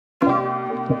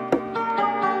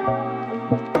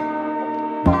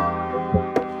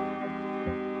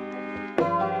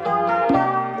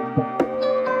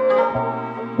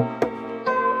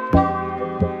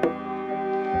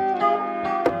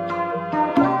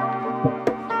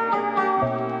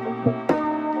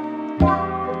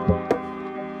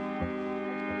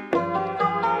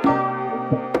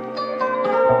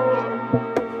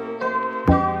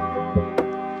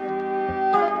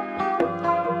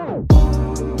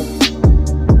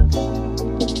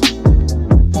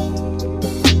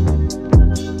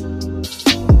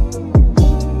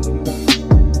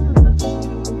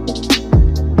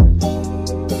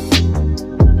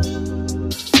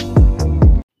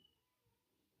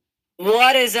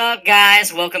What is up,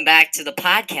 guys? Welcome back to the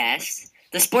podcast,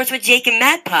 the Sports with Jake and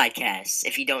Matt podcast.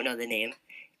 If you don't know the name,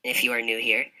 and if you are new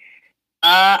here,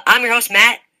 I'm your host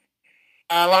Matt,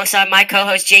 alongside my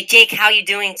co-host Jake. Jake, how you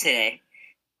doing today?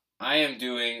 I am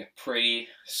doing pretty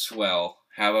swell.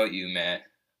 How about you, Matt?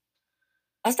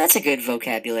 That's a good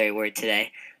vocabulary word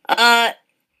today. I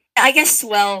guess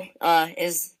swell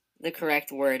is the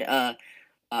correct word.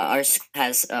 Our school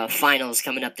has finals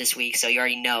coming up this week, so you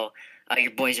already know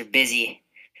your boys are busy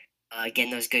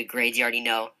getting those good grades. You already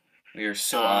know. We are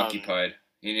so occupied.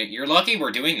 You're lucky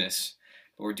we're doing this.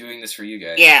 But we're doing this for you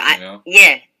guys. Yeah,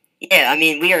 yeah. I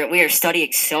mean, we are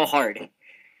studying so hard.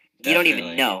 Definitely. You don't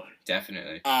even know.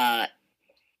 Definitely.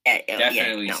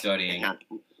 Definitely studying.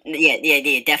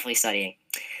 Definitely studying.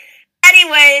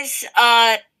 Anyways,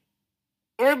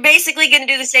 we're basically going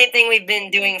to do the same thing we've been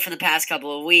doing for the past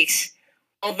couple of weeks,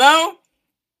 although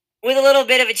with a little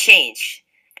bit of a change.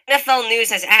 NFL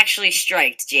news has actually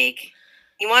striked, Jake.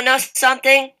 You want to know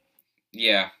something?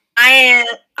 Yeah. I am.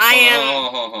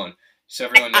 Hold on. So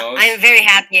everyone knows. I am very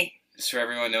happy. So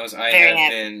everyone knows, I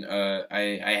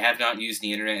have not used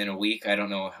the internet in a week. I don't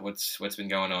know what's been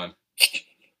going on.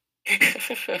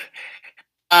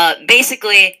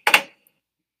 Basically.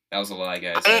 That was a lie,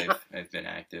 guys. I've been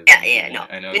active. I know.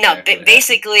 Exactly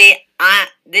basically,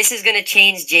 this is gonna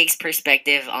change Jake's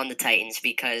perspective on the Titans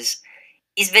because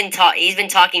he's been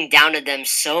talking down to them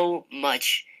so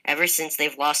much ever since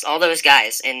they've lost all those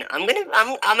guys, and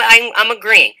I'm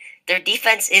agreeing. Their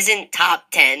defense isn't top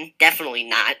 10, definitely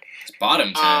not. It's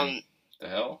bottom 10. The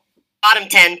hell? Bottom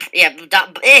 10, yeah.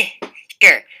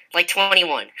 Sure, like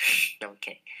 21. No,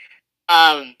 okay.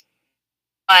 But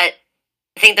I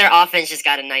think their offense just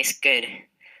got a nice, good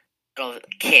little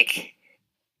kick.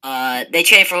 They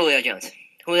traded for Julio Jones.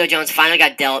 Julio Jones finally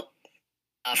got dealt.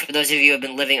 For those of you who have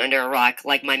been living under a rock,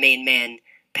 like my main man,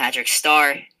 Patrick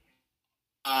Starr.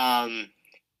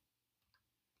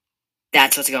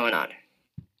 That's what's going on.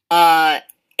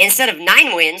 Instead of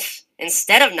 9 wins,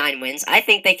 I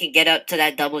think they could get up to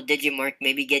that double-digit mark,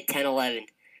 maybe get 10-11.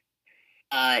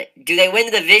 Do they win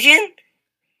the division?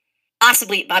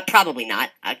 Possibly, but probably not,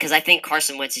 because I think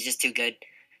Carson Wentz is just too good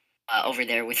over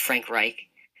there with Frank Reich.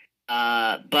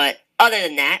 But other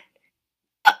than that,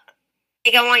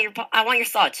 I want your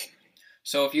thoughts.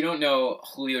 So if you don't know,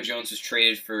 Julio Jones was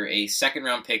traded for a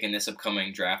second-round pick in this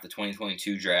upcoming draft, the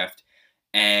 2022 draft,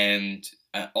 and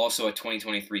also a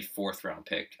 2023 fourth-round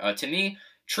pick. To me,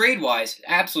 trade-wise,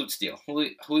 absolute steal.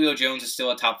 Julio Jones is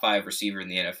still a top 5 receiver in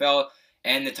the NFL,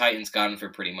 and the Titans got him for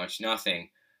pretty much nothing.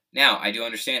 Now, I do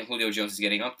understand Julio Jones is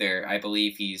getting up there. I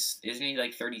believe isn't he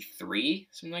like 33?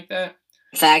 Something like that?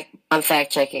 I'm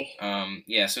fact checking.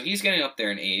 Yeah, so he's getting up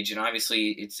there in age, and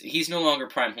obviously he's no longer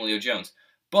prime Julio Jones.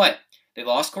 But they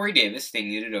lost Corey Davis. They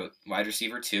needed a wide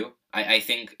receiver 2. I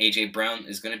think A.J. Brown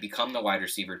is going to become the wide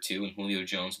receiver 2, and Julio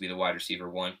Jones will be the wide receiver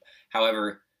 1.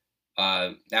 However,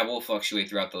 that will fluctuate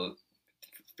throughout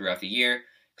the year,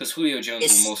 because Julio Jones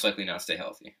will most likely not stay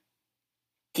healthy.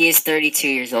 He is 32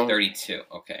 years old. 32,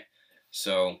 okay.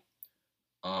 So,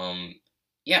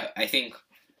 yeah, I think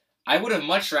I would have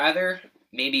much rather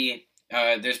maybe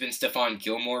there's been Stephon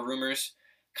Gilmore rumors.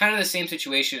 Kind of the same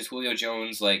situation as Julio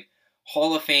Jones, like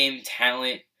Hall of Fame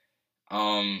talent,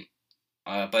 but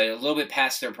a little bit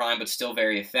past their prime, but still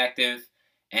very effective.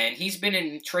 And he's been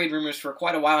in trade rumors for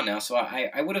quite a while now, so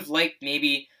I would have liked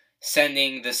maybe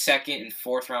sending the second and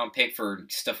fourth round pick for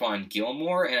Stephon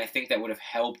Gilmore, and I think that would have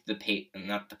helped the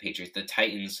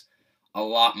Titans a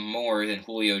lot more than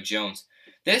Julio Jones.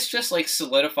 This just like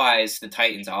solidifies the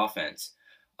Titans offense.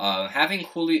 Having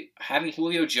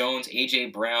Julio Jones,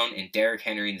 A.J. Brown, and Derrick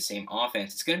Henry in the same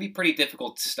offense, it's going to be pretty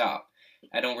difficult to stop.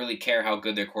 I don't really care how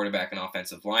good their quarterback and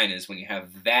offensive line is. When you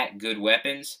have that good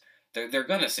weapons, they're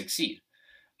going to succeed.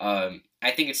 I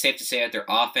think it's safe to say that their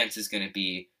offense is going to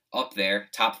be up there,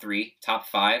 top 3, top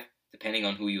 5, depending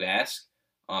on who you ask.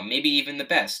 Maybe even the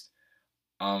best.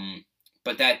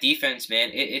 But that defense, man,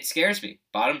 it scares me.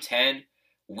 Bottom 10,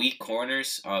 weak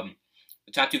corners.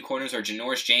 The top 2 corners are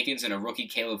Janoris Jenkins and a rookie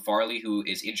Caleb Farley, who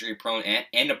is injury prone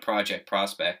and a project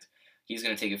prospect. He's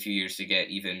going to take a few years to get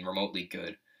even remotely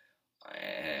good.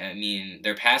 I mean,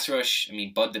 their pass rush,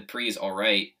 Bud Dupree is all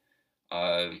right.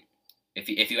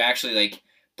 If you actually like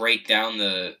break down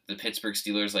the Pittsburgh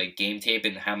Steelers like game tape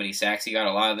and how many sacks he got,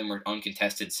 a lot of them were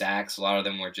uncontested sacks. A lot of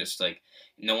them were just like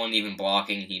no one even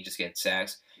blocking, and he just gets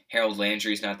sacks. Harold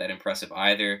Landry's not that impressive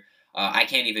either. I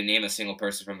can't even name a single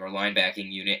person from their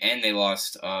linebacking unit, and they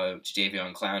lost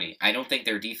Jadeveon Clowney. I don't think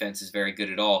their defense is very good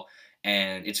at all,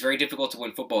 and it's very difficult to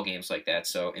win football games like that.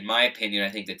 So, in my opinion, I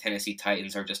think the Tennessee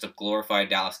Titans are just a glorified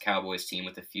Dallas Cowboys team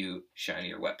with a few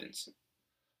shinier weapons.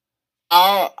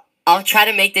 I'll I'll try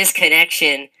to make this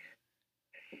connection.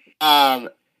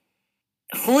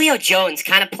 Julio Jones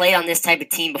kind of played on this type of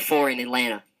team before in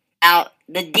Atlanta. Now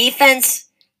the defense.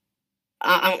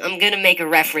 I'm gonna make a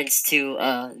reference to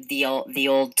the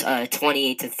old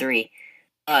 28-3.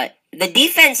 The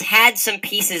defense had some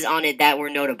pieces on it that were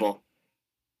notable.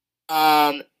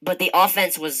 But the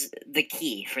offense was the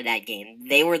key for that game.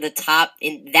 They were the top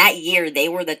in that year. They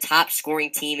were the top scoring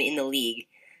team in the league.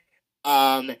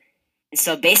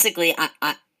 So basically,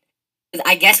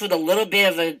 I guess with a little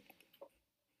bit of a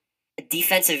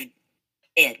defensive,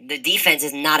 the defense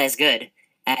is not as good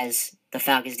as the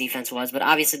Falcons' defense was. But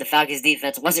obviously, the Falcons'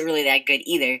 defense wasn't really that good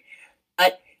either.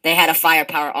 But they had a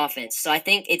firepower offense. So I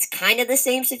think it's kind of the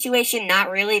same situation. Not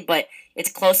really, but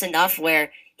it's close enough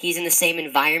where he's in the same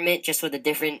environment, just with a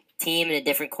different team and a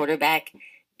different quarterback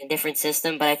and different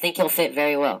system. But I think he'll fit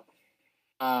very well.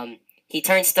 He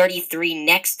turns 33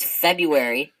 next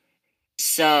February,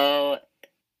 so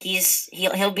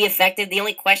he'll be effective. The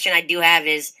only question I do have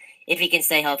is if he can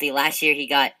stay healthy. Last year he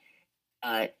got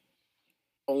a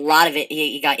lot of it.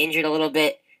 He got injured a little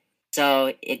bit,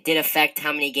 so it did affect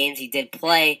how many games he did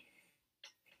play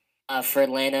for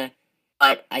Atlanta.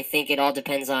 But I think it all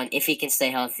depends on if he can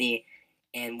stay healthy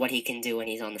and what he can do when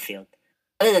he's on the field.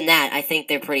 Other than that, I think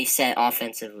they're pretty set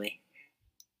offensively.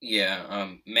 Yeah,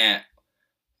 Matt,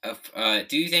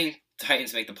 do you think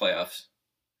Titans make the playoffs?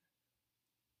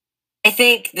 I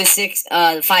think the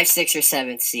 5, 6, or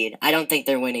 7th seed. I don't think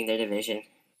they're winning their division.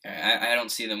 I don't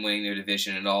see them winning their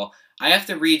division at all. I have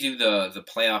to redo the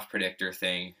playoff predictor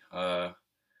thing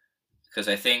because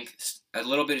I think a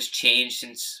little bit has changed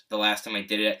since the last time I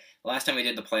did it. The last time I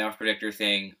did the playoff predictor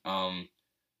thing,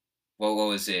 what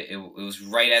was it? It was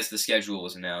right as the schedule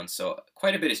was announced, so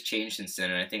quite a bit has changed since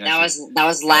then. And I think that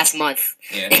was last month.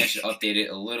 Yeah, I think I should update it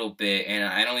a little bit, and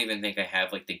I don't even think I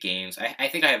have like the games. I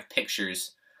think I have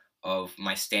pictures of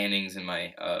my standings and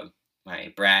my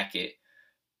my bracket,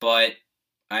 but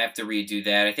I have to redo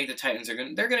that. I think the Titans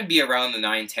they're gonna be around the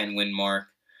 9-10 win mark.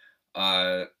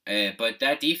 But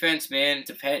that defense, man,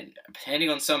 depending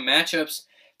on some matchups,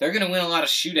 they're gonna win a lot of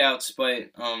shootouts. But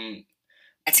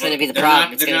that's gonna be the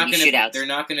problem. It's gonna be shootouts. They're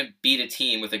not gonna beat a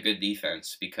team with a good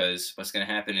defense because what's gonna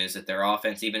happen is that their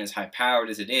offense, even as high powered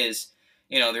as it is,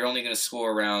 they're only gonna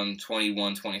score around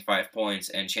 21, 25 points,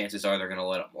 and chances are they're gonna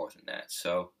let up more than that.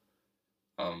 So,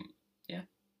 yeah,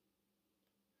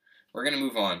 we're gonna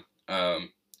move on.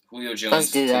 Julio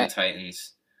Jones to the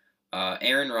Titans.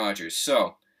 Aaron Rodgers.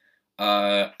 So,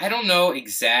 I don't know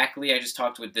exactly. I just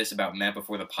talked with this about Matt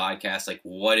before the podcast, like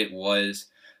what it was,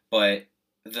 but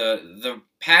the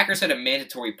Packers had a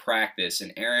mandatory practice,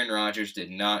 and Aaron Rodgers did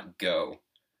not go.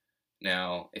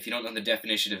 Now, if you don't know the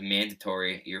definition of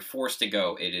mandatory, you're forced to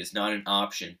go. It is not an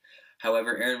option.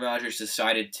 However, Aaron Rodgers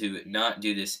decided to not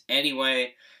do this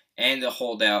anyway, and the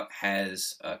holdout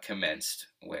has commenced,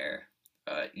 where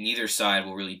neither side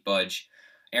will really budge.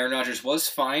 Aaron Rodgers was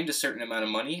fined a certain amount of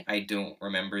money. I don't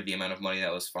remember the amount of money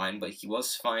that was fined, but he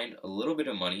was fined a little bit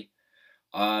of money.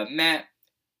 Matt,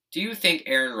 do you think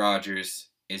Aaron Rodgers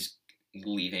is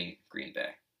leaving Green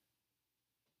Bay?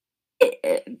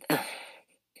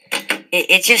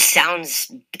 It just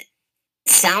sounds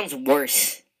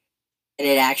worse than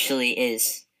it actually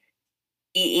is.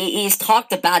 He's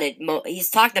talked about it. He's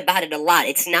talked about it a lot.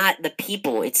 It's not the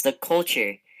people; it's the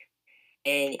culture.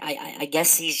 And I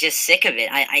guess he's just sick of it.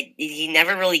 He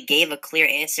never really gave a clear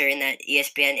answer in that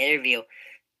ESPN interview.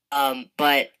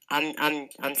 But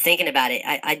I'm thinking about it.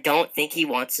 I don't think he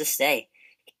wants to stay.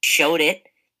 He showed it.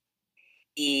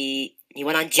 He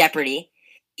went on Jeopardy.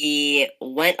 He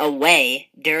went away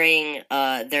during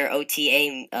their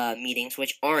OTA meetings,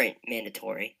 which aren't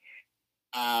mandatory.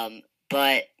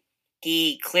 But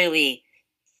he clearly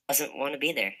doesn't want to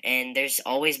be there, and there's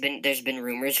been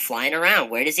rumors flying around.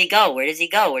 Where does he go? Where does he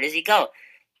go? Where does he go?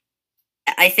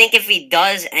 I think if he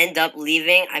does end up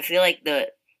leaving, I feel like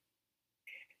the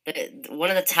one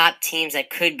of the top teams that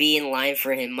could be in line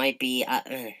for him might be.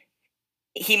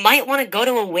 He might want to go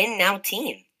to a win now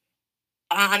team.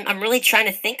 I'm really trying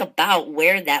to think about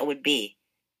where that would be.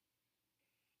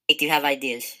 Do you have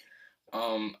ideas?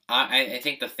 I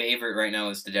think the favorite right now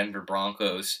is the Denver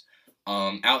Broncos.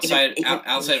 Outside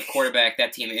of quarterback,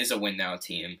 that team is a win now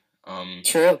team.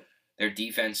 True. Their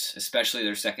defense, especially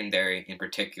their secondary in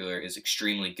particular, is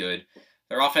extremely good.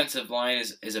 Their offensive line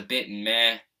is a bit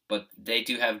meh, but they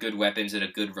do have good weapons and a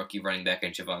good rookie running back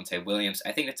in Javonte Williams.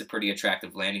 I think that's a pretty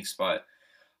attractive landing spot.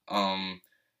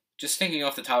 Just thinking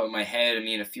off the top of my head, I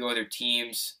mean, a few other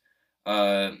teams.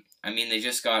 They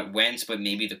just got Wentz, but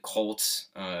maybe the Colts.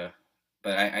 But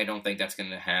I don't think that's going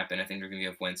to happen. I think they're going to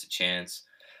give Wentz a chance.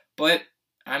 But,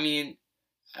 I mean,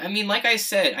 I mean, like I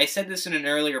said this in an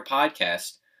earlier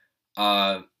podcast.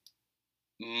 Uh,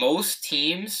 most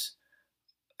teams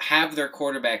have their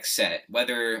quarterback set,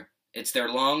 whether it's their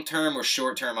long term or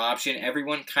short term option.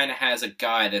 Everyone kind of has a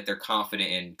guy that they're confident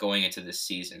in going into this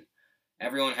season.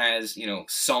 Everyone has,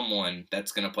 someone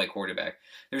that's going to play quarterback.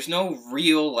 There's no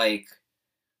real,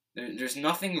 there's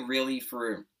nothing really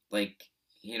for,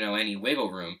 any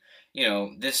wiggle room.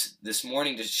 This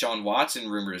morning, Deshaun Watson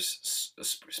rumors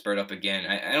spurred up again.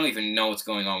 I don't even know what's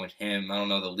going on with him. I don't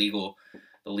know the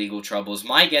legal troubles.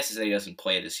 My guess is that he doesn't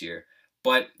play this year.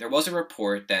 But there was a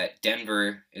report that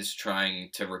Denver is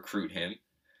trying to recruit him.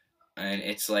 And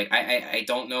it's like, I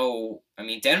don't know. I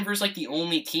mean, Denver's like the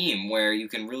only team where you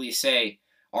can really say,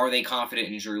 are they confident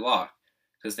in Drew Lock?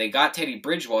 Because they got Teddy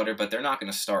Bridgewater, but they're not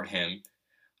going to start him.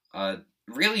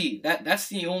 Really, that's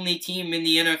the only team in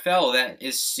the NFL that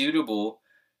is suitable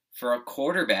for a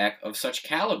quarterback of such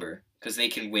caliber. Because they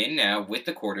can win now with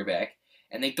the quarterback,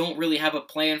 and they don't really have a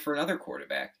plan for another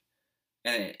quarterback.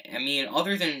 And I mean,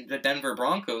 other than the Denver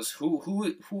Broncos,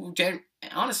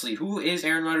 honestly, who is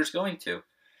Aaron Rodgers going to?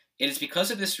 It is because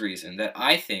of this reason that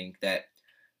I think that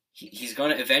he's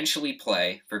going to eventually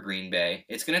play for Green Bay.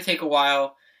 It's going to take a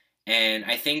while, and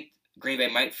I think Green Bay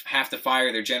might have to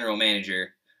fire their general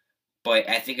manager, but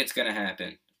I think it's going to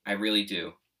happen. I really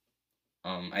do.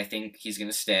 I think he's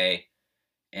going to stay,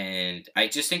 and I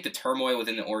just think the turmoil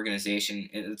within the organization,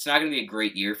 it's not going to be a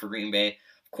great year for Green Bay.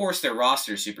 Of course, their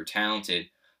roster is super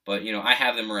talented, but, I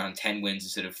have them around 10 wins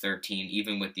instead of 13,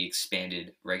 even with the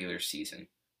expanded regular season.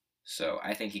 So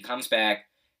I think he comes back,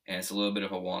 and it's a little bit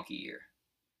of a wonky year.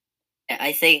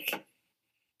 I think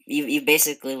you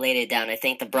basically laid it down. I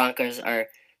think the Broncos are,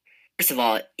 first of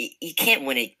all, you can't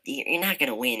win it. You're not going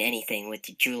to win anything with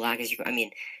Drew Lock.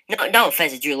 No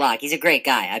offense to Drew Lock. He's a great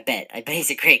guy, I bet. I bet he's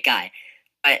a great guy.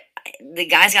 But the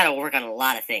guy's got to work on a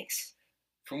lot of things.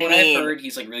 From what I've heard,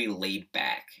 he's really laid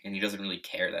back, and he doesn't really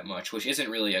care that much, which isn't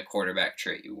really a quarterback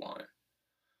trait you want.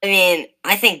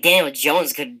 I think Daniel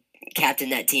Jones could captain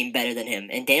that team better than him,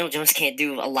 and Daniel Jones can't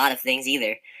do a lot of things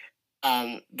either.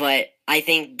 But I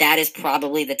think that is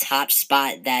probably the top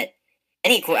spot that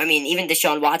even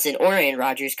Deshaun Watson or Aaron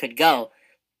Rodgers could go.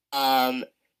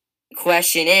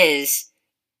 Question is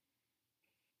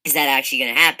that actually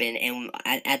going to happen? And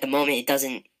at the moment, it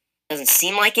doesn't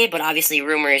seem like it. But obviously,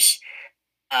 rumors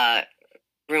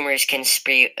can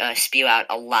spew out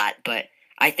a lot. But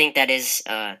I think that is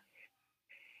the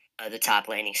top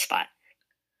landing spot.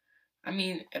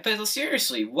 But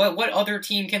seriously, what other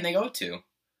team can they go to?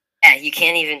 Yeah, you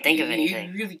can't even think of anything.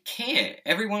 You really can't.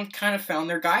 Everyone kind of found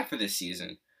their guy for this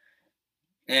season.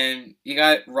 And you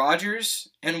got Rodgers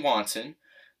and Watson,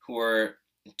 who are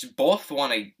both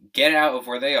want to get out of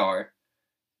where they are,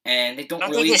 and they don't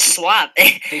really just swap.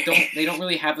 they don't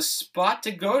really have a spot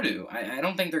to go to. I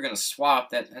don't think they're gonna swap.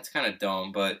 That's kind of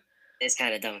dumb, but it's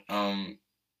kind of dumb.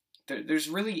 There's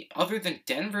really, other than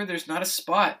Denver, there's not a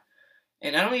spot.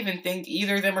 And I don't even think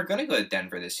either of them are going to go to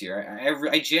Denver this year.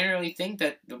 I generally think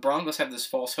that the Broncos have this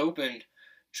false hope in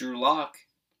Drew Lock.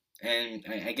 And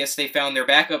I guess they found their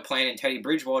backup plan in Teddy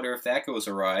Bridgewater if that goes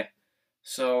awry.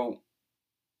 So,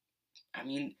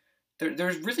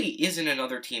 there really isn't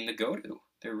another team to go to.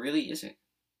 There really isn't.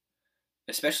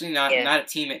 Especially not a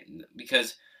team,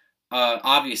 because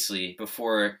obviously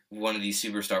before one of these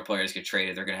superstar players get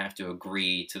traded, they're going to have to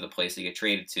agree to the place they get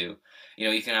traded to.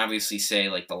 You can obviously say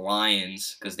like the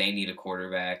Lions because they need a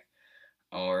quarterback,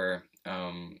 or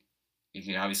you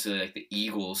can obviously like the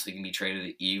Eagles. They can be traded to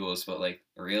the Eagles, but like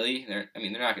really, they're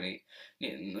not going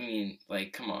to.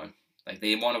 Come on, like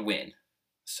they want to win.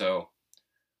 So,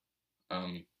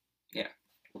 yeah.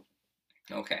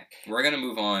 Okay, we're gonna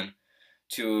move on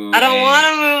to. I don't want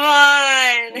to move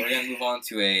on. We're gonna move on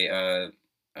to a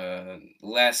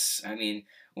less.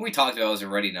 What we talked about was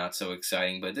already not so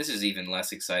exciting, but this is even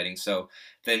less exciting. So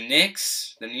the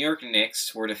New York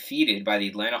Knicks, were defeated by the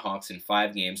Atlanta Hawks in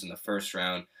 5 games in the first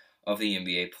round of the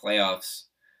NBA playoffs.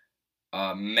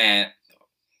 Matt,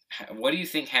 what do you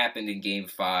think happened in Game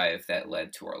 5 that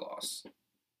led to our loss?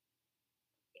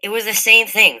 It was the same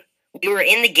thing. We were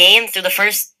in the game through the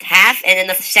first half, and in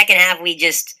the second half,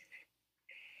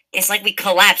 it's like we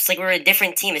collapsed, like we were a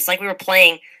different team. It's like we were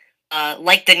playing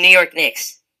like the New York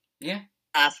Knicks. Yeah.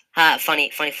 Funny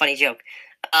joke.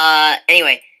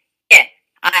 Anyway, yeah,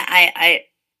 I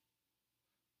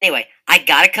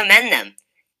gotta commend them.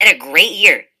 They had a great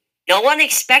year. No one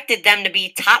expected them to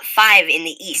be top 5 in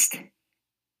the East.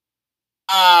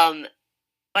 But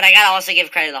I gotta also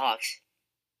give credit to the Hawks.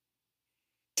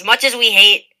 As much as we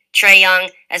hate Trae Young,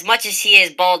 as much as he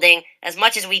is balding, as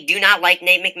much as we do not like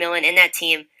Nate McMillan and that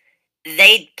team,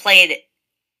 they played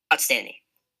outstanding.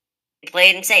 They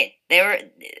played insane. They were.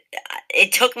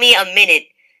 It took me a minute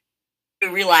to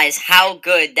realize how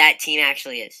good that team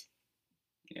actually is.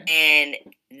 Yeah. And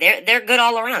they're good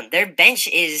all around. Their bench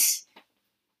is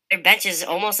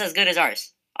almost as good as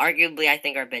ours. Arguably, I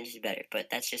think our bench is better, but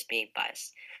that's just being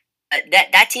biased.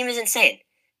 That team is insane.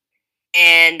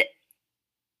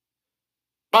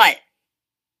 But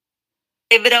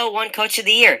Thibodeau won Coach of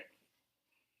the Year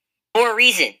for a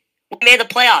reason. We made the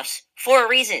playoffs for a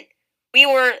reason. We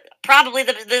were probably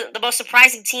the most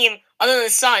surprising team, other than the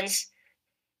Suns,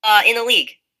 in the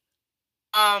league.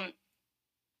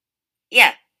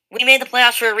 Yeah, we made the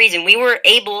playoffs for a reason. We were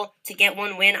able to get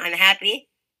one win. I'm happy.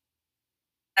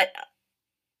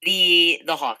 The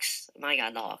Hawks. My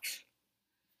God, the Hawks.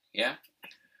 Yeah.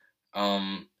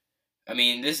 I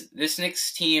mean, this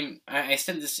Knicks team. I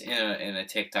said this in a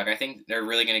TikTok. I think they're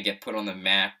really gonna get put on the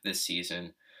map this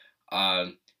season.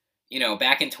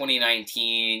 Back in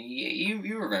 2019,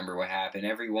 you remember what happened.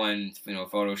 Everyone,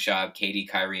 photoshopped KD,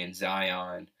 Kyrie, and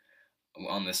Zion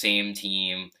on the same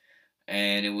team,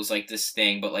 and it was like this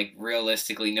thing. But like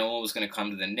realistically, no one was gonna come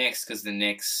to the Knicks because the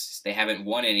Knicks, they haven't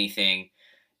won anything,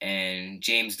 and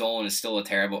James Dolan is still a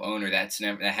terrible owner. That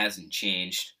hasn't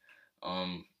changed.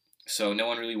 So no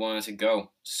one really wanted to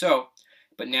go.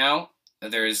 But now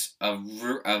there's a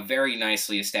very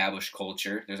nicely established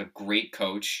culture. There's a great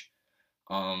coach.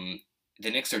 The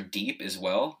Knicks are deep as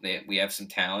well. We have some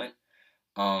talent.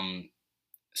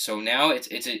 So now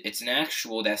it's an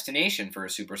actual destination for a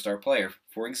superstar player.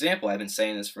 For example, I've been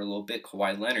saying this for a little bit.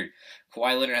 Kawhi Leonard.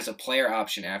 Kawhi Leonard has a player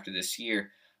option after this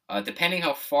year. Depending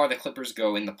how far the Clippers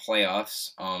go in the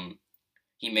playoffs,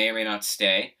 he may or may not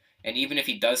stay. And even if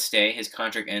he does stay, his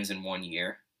contract ends in 1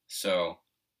 year. So,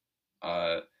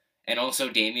 and also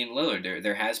Damian Lillard.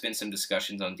 There has been some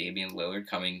discussions on Damian Lillard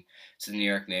coming to the New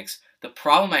York Knicks. The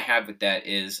problem I have with that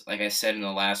is, like I said in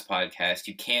the last podcast,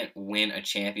 you can't win a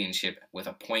championship with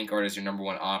a point guard as your number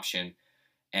one option.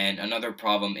 And another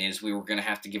problem is we were going to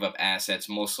have to give up assets,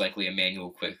 most likely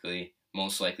Emmanuel Quickley,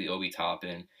 most likely Obi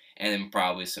Toppin, and then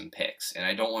probably some picks. And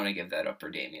I don't want to give that up for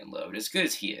Damian Lillard, as good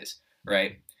as he is,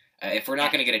 right? If we're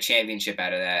not going to get a championship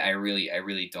out of that, I really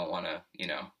don't want to,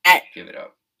 give it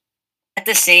up. At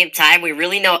the same time, we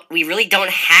really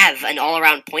don't have an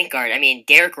all-around point guard. I mean,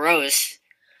 Derrick Rose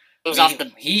goes off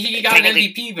the. He got an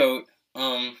MVP vote.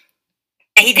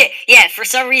 He did. Yeah, for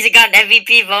some reason got an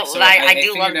MVP vote. So I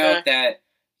do love out that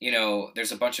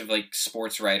there's a bunch of like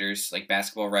sports writers, like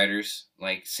basketball writers,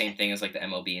 like same thing as like the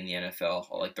MLB and the NFL.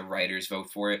 All like the writers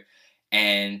vote for it,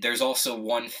 and there's also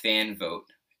one fan vote.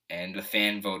 And the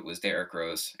fan vote was Derrick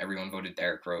Rose. Everyone voted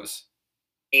Derrick Rose.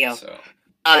 There you go. So.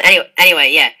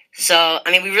 Anyway, yeah. So, I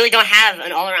mean, we really don't have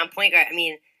an all-around point guard. I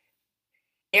mean,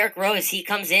 Derrick Rose, he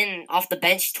comes in off the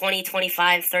bench 20,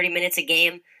 25, 30 minutes a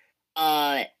game,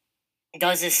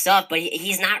 does his stuff, but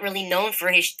he's not really known for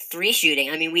his three shooting.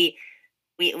 I mean, we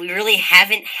really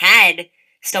haven't had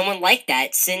someone like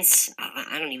that since,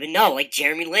 I don't even know, like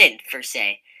Jeremy Lin, per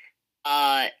se.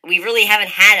 We really haven't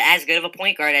had as good of a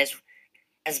point guard as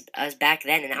back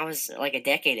then, and that was like a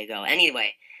decade ago.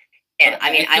 Anyway, yeah,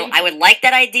 I would like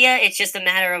that idea. It's just a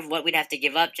matter of what we'd have to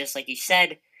give up, just like you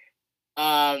said.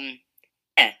 Yeah,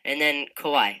 and then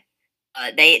Kawhi.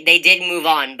 They did move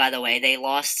on, by the way. They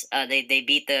lost. They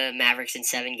beat the Mavericks in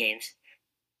 7 games.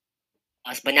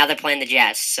 But now they're playing the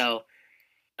Jazz, so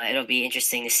it'll be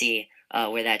interesting to see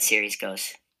where that series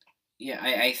goes. Yeah,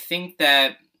 I think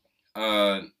that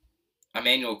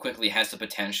Emmanuel Quickley has the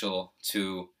potential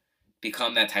to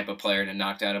become that type of player to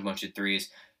knock down a bunch of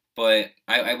threes. But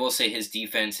I will say his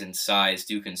defense and size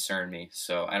do concern me.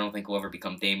 So I don't think he'll ever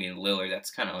become Damian Lillard.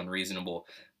 That's kind of unreasonable.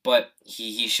 But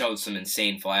he showed some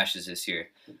insane flashes this year.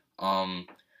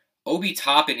 Obi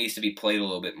Toppin needs to be played a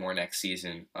little bit more next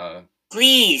season.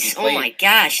 Please, oh my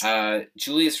gosh.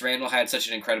 Julius Randle had such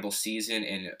an incredible season,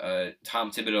 and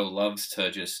Tom Thibodeau loves to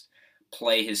just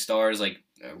play his stars. Like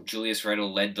Julius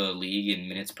Randle led the league in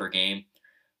minutes per game.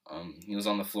 He was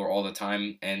on the floor all the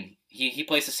time, and he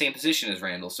plays the same position as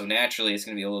Randle, so naturally it's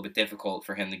going to be a little bit difficult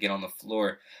for him to get on the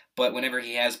floor. But whenever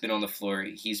he has been on the floor,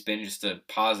 he's been just a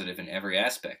positive in every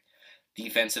aspect.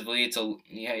 Defensively,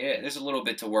 there's a little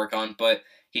bit to work on, but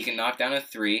he can knock down a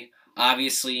three.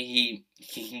 Obviously,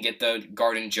 he can get the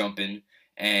garden jumping,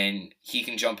 and he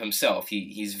can jump himself.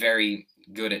 He's very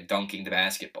good at dunking the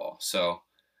basketball. So,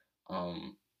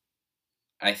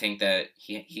 I think that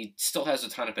he still has a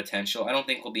ton of potential. I don't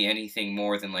think he'll be anything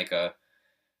more than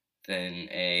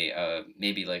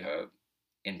maybe like a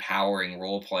empowering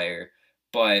role player,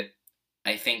 but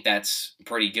I think that's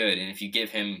pretty good. And if you give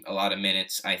him a lot of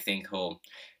minutes, I think he'll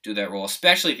do that role,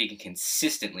 especially if he can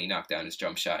consistently knock down his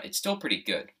jump shot. It's still pretty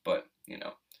good, but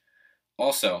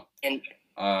Also, And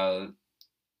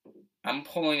I'm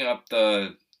pulling up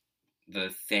the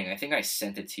thing. I think I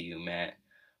sent it to you, Matt.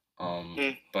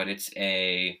 But it's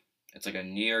like a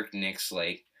New York Knicks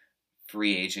like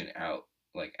free agent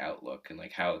outlook and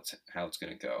like how it's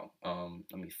gonna go.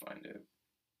 Let me find it.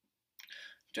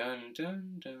 Dun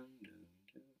dun dun dun.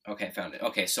 Okay, I found it.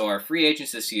 Okay, so our free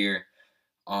agents this year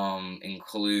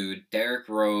include Derrick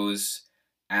Rose,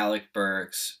 Alec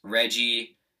Burks,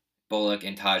 Reggie Bullock,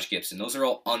 and Taj Gibson. Those are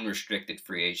all unrestricted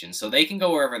free agents, so they can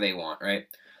go wherever they want, right?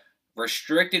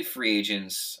 Restricted free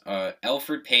agents,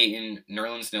 Elfrid Payton,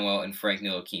 Nerlens Noel, and Frank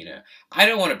Ntilikina. I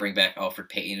don't want to bring back Elfrid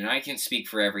Payton, and I can speak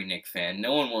for every Knicks fan.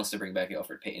 No one wants to bring back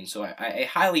Elfrid Payton, so I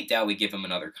highly doubt we give him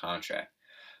another contract.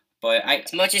 But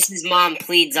as much as his mom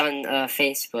pleads on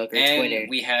Facebook or Twitter. And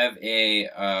we have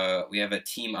a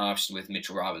team option with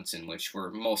Mitchell Robinson, which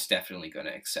we're most definitely going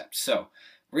to accept. So,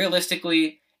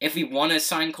 realistically, if we want to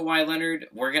sign Kawhi Leonard,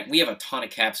 we have a ton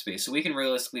of cap space, so we can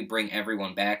realistically bring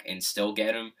everyone back and still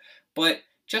get him. But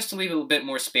just to leave a little bit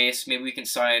more space, maybe we can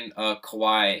sign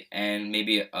Kawhi and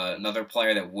maybe another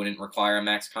player that wouldn't require a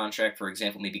max contract. For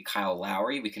example, maybe Kyle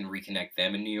Lowry. We can reconnect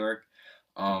them in New York.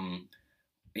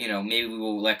 Maybe we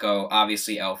will let go,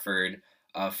 obviously, Elfrid.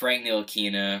 Frank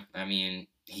Ntilikina, I mean,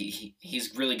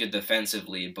 he's really good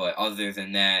defensively, but other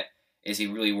than that, is he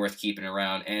really worth keeping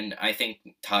around? And I think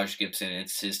Taj Gibson,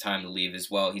 it's his time to leave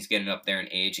as well. He's getting up there in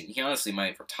age, and he honestly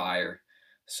might retire.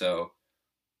 So,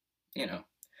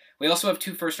 We also have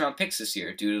 2 first-round picks this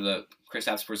year due to the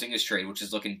Kristaps Porzingis trade, which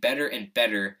is looking better and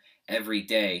better every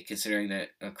day, considering that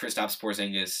Kristaps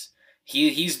Porzingis,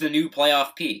 he's the new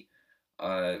playoff P.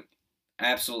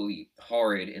 Absolutely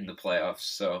horrid in the playoffs,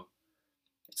 so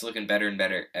it's looking better and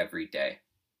better every day.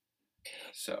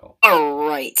 So. All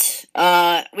right.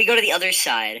 We go to the other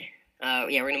side.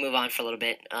 We're gonna move on for a little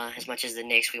bit. As much as the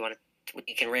Knicks, we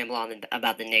can ramble on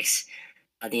about the Knicks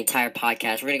the entire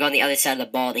podcast. We're gonna go on the other side of the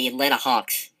ball. The Atlanta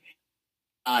Hawks.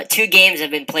 2 games have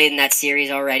been played in that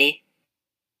series already.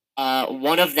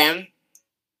 One of them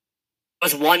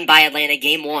was won by Atlanta.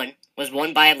 Game 1 was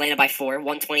won by Atlanta by 4,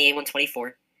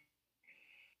 128-124.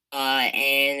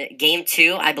 And Game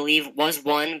 2, I believe, was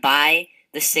won by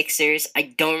the Sixers. I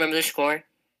don't remember the score.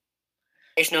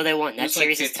 I just know they won. That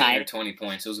series is tied. Or 20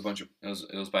 points. It was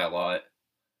It was by a lot.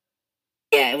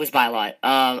 Yeah, it was by a lot.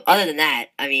 Other than that,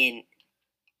 I mean,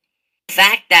 the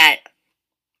fact that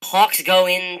Hawks go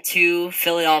into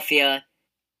Philadelphia,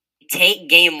 take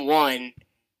Game 1.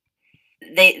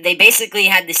 They basically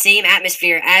had the same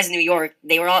atmosphere as New York.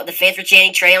 The fans were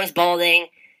chanting, Trae Young's balding.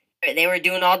 They were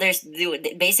doing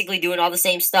basically doing all the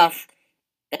same stuff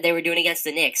that they were doing against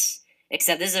the Knicks.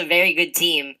 Except this is a very good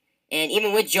team, and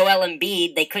even with Joel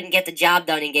Embiid, they couldn't get the job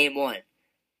done in Game 1.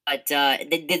 But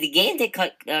the game did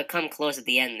come close at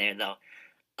the end there, though.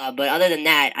 But other than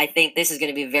that, I think this is going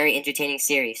to be a very entertaining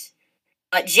series.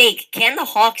 Jake, can the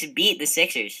Hawks beat the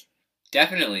Sixers?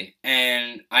 Definitely,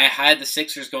 and I had the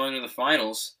Sixers going to the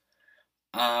finals,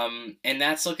 and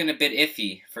that's looking a bit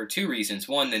iffy for 2 reasons.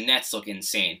 One, the Nets look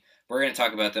insane. We're going to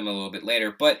talk about them a little bit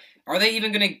later, but are they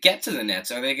even going to get to the Nets?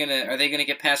 Are they going to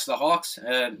get past the Hawks?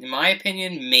 In my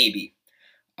opinion, maybe.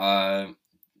 The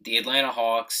Atlanta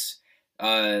Hawks.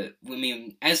 As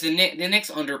the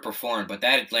Knicks underperformed, but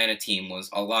that Atlanta team was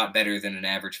a lot better than an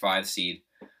average 5 seed.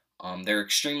 They're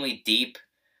extremely deep.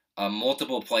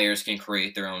 Multiple players can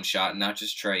create their own shot, not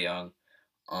just Trae Young.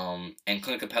 And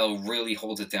Clint Capella really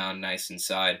holds it down nice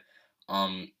inside.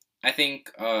 I think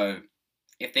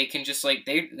if they can just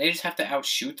they just have to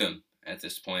outshoot them at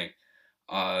this point.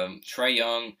 Trae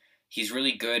Young, he's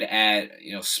really good at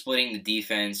splitting the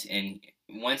defense, and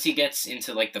once he gets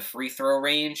into the free throw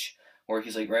range, or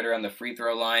he's right around the free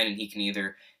throw line, and he can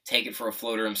either take it for a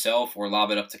floater himself or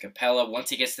lob it up to Capella. Once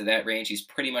he gets to that range, he's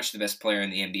pretty much the best player in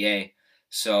the NBA.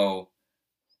 So,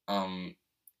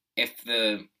 if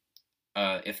the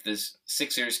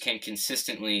Sixers can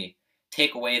consistently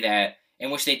take away that,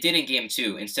 and which they did in Game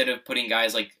 2, instead of putting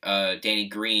guys like Danny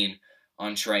Green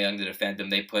on Trae Young to defend him,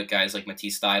 they put guys like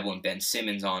Matisse Thybulle and Ben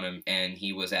Simmons on him, and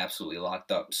he was absolutely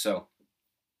locked up. So,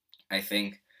 I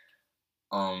think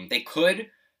they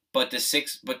could, but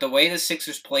the way the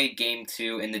Sixers played Game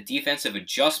 2 and the defensive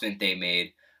adjustment they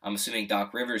made, I'm assuming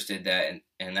Doc Rivers did that,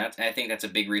 and I think that's a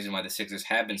big reason why the Sixers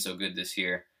have been so good this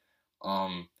year.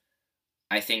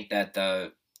 I think that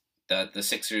the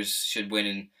Sixers should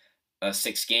win in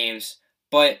 6 games,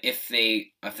 but if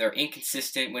they're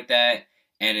inconsistent with that,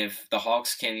 and if the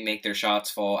Hawks can make their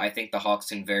shots fall, I think the Hawks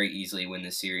can very easily win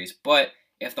this series. But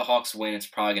if the Hawks win, it's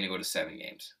probably going to go to 7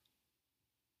 games.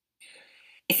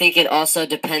 I think it also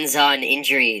depends on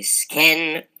injuries.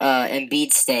 Can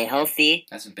Embiid stay healthy?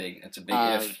 That's a big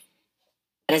if.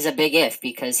 That is a big if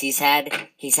because he's had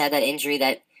that injury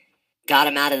that got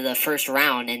him out of the first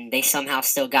round, and they somehow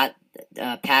still got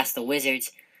past the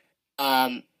Wizards.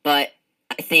 But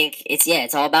I think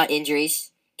it's all about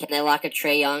injuries. Can they lock up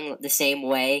Trae Young the same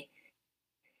way?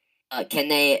 Can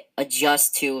they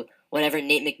adjust to whatever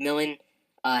Nate McMillan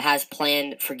has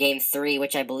planned for Game 3,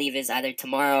 which I believe is either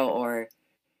tomorrow or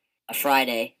a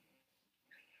Friday?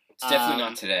 It's definitely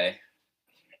not today.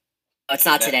 Oh, it's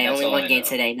not today. Only one game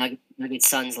today. Nuggets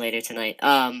Suns later tonight.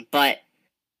 But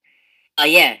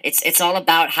yeah, it's all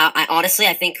about how.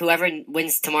 I think whoever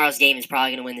wins tomorrow's game is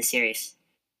probably going to win the series.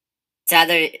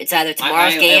 It's either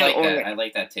tomorrow's game like or that. I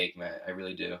like that take, Matt. I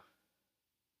really do.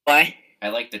 What? I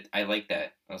like that.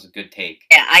 That was a good take.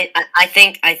 Yeah, I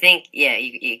think yeah.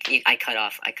 I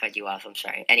cut you off. I'm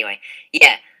sorry. Anyway,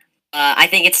 yeah. I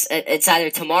think it's either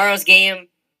tomorrow's game.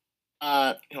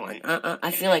 Hold on.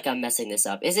 I feel like I'm messing this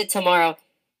up. Is it tomorrow?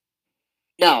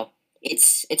 No,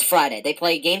 it's Friday. They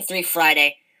play Game 3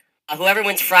 Friday. Whoever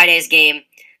wins Friday's game,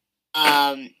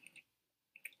 or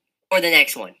the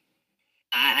next one.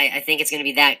 I think it's gonna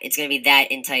be that. It's gonna be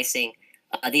that enticing.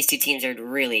 These two teams are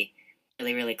really,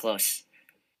 really, really close.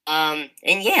 And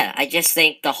yeah, I just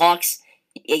think the Hawks.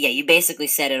 Yeah, you basically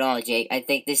said it all, Jake. I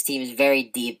think this team is very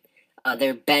deep.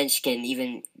 Their bench can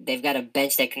even. They've got a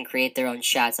bench that can create their own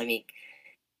shots. I mean,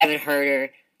 Evan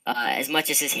Herter, as much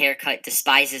as his haircut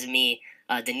despises me,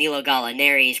 Danilo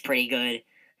Gallinari is pretty good.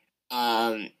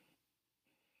 Other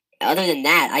than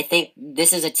that, I think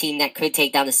this is a team that could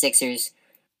take down the Sixers,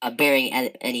 bearing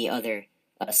any other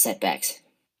setbacks.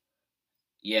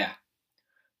 Yeah.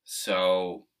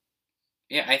 So,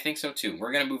 yeah, I think so too.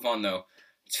 We're going to move on, though,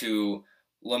 to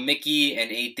LaMickey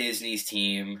and A. Disney's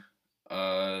team,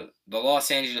 the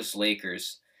Los Angeles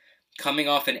Lakers. Coming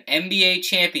off an NBA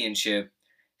championship,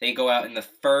 they go out in the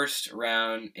first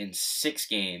round in 6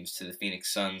 games to the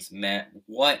Phoenix Suns. Matt,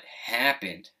 what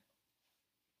happened?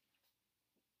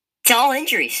 It's all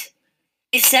injuries.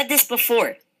 We've said this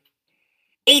before.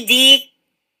 AD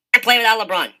can't play without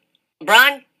LeBron.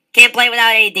 LeBron can't play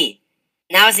without AD. And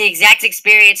that was the exact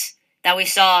experience that we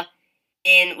saw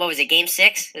in, what was it, Game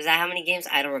 6? Is that how many games?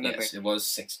 I don't remember. Yes, it was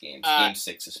 6 games. Game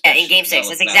 6 especially. Yeah, in Game 6.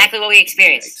 That's exactly what we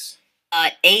experienced.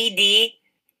 AD,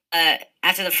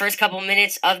 after the first couple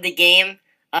minutes of the game,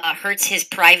 hurts his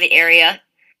private area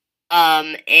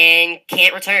and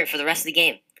can't return for the rest of the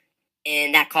game.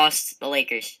 And that costs the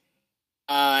Lakers.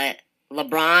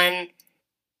 LeBron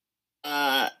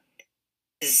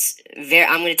is very.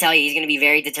 I'm going to tell you, he's going to be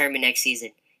very determined next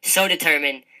season. So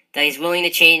determined that he's willing to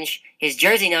change his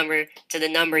jersey number to the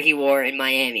number he wore in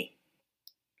Miami,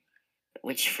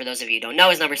 which, for those of you who don't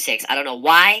know, is number 6. I don't know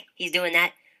why he's doing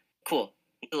that. Cool.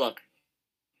 Look.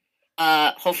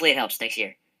 Hopefully it helps next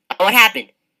year. What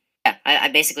happened? Yeah, I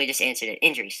basically just answered it.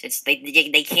 Injuries.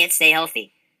 They can't stay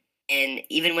healthy, and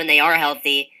even when they are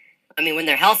healthy, when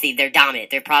they're healthy, they're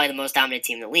dominant. They're probably the most dominant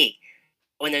team in the league.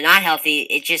 When they're not healthy,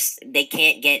 they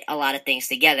can't get a lot of things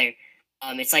together.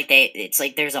 It's like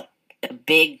there's a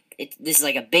big. This is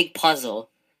like a big puzzle.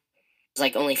 There's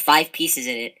like only 5 pieces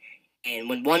in it, and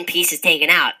when one piece is taken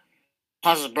out, the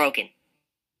puzzle's broken.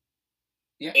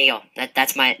 Yeah. There you go.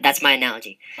 That's my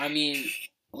analogy.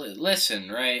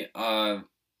 Listen, right?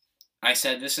 I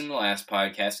said this in the last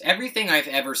podcast. Everything I've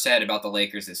ever said about the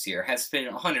Lakers this year has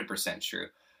been 100% true.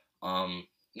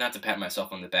 Not to pat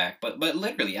myself on the back, but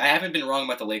literally, I haven't been wrong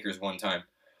about the Lakers one time.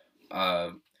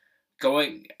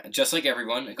 Going just like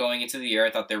everyone going into the year,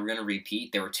 I thought they were going to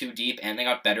repeat. They were too deep, and they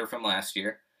got better from last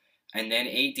year. And then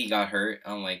AD got hurt.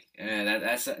 I'm like,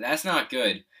 that's not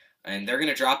good. And they're going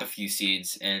to drop a few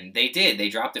seeds, and they did. They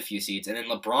dropped a few seeds, and then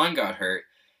LeBron got hurt,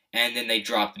 and then they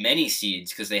dropped many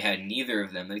seeds because they had neither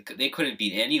of them. They couldn't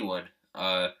beat anyone.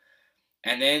 And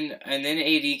then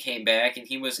AD came back, and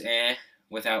he was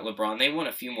without LeBron. They won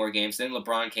a few more games. Then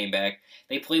LeBron came back.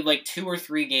 They played like 2 or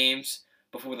 3 games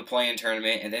before the play-in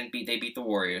tournament, and then they beat the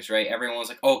Warriors. Right? Everyone was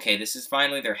like, okay, this is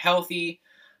finally they're healthy,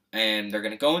 and they're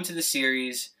going to go into the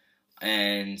series,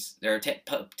 and they're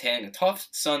a tough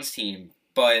Suns team.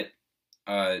 But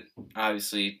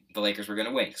obviously the Lakers were going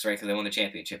to win, because they won the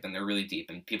championship, and they're really deep,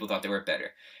 and people thought they were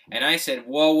better. And I said,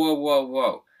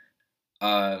 whoa.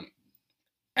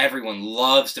 Everyone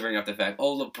loves to bring up the fact,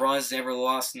 LeBron's never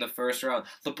lost in the first round.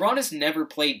 LeBron has never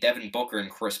played Devin Booker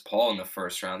and Chris Paul in the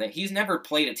first round. He's never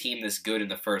played a team this good in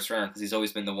the first round because he's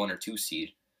always been the 1 or 2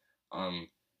 seed.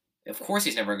 Of course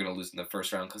he's never going to lose in the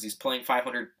first round because he's playing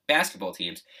 500 basketball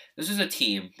teams. This is a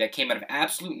team that came out of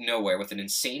absolute nowhere with an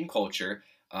insane culture,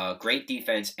 great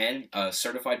defense, and a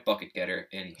certified bucket getter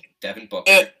in Devin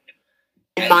Booker.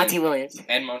 And Monty Williams.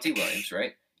 And Monty Williams,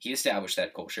 right? He established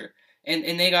that culture.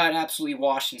 And they got absolutely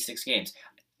washed in 6 games.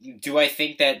 do I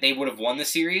think that they would have won the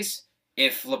series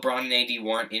if LeBron and AD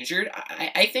weren't injured?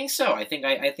 I think so. I think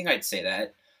I'd say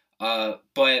that.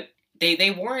 But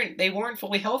they weren't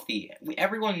fully healthy.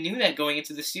 Everyone knew that going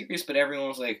into the series, but everyone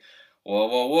was like, whoa,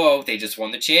 whoa, whoa! They just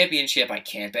won the championship. I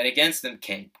can't bet against them.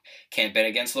 Can't bet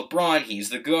against LeBron. He's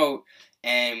the GOAT.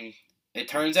 And it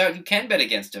turns out you can bet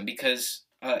against him because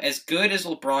as good as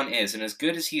LeBron is and as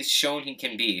good as he's shown he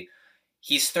can be,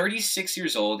 he's 36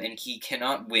 years old and he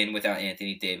cannot win without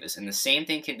Anthony Davis. And the same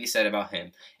thing can be said about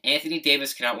him. Anthony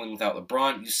Davis cannot win without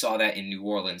LeBron. You saw that in New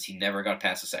Orleans. He never got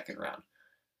past the second round.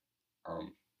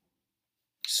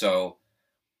 So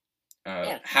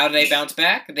how do they bounce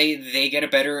back? They get a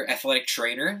better athletic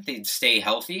trainer. They stay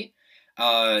healthy.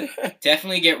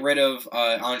 Definitely get rid of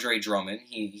Andre Drummond.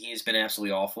 He has been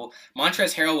absolutely awful.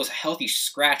 Montrezl Harrell was a healthy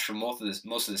scratch for most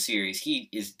of the series. He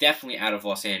is definitely out of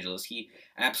Los Angeles. He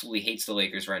absolutely hates the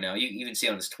Lakers right now. You even see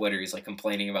on his Twitter, he's like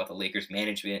complaining about the Lakers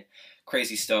management,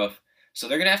 crazy stuff. So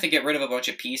they're gonna have to get rid of a bunch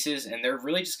of pieces, and they're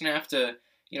really just gonna have to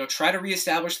try to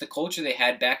reestablish the culture they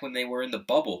had back when they were in the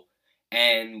bubble.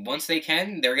 And once they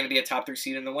can, they're going to be a top 3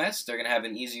 seed in the West. They're going to have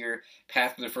an easier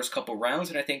path for the first couple rounds,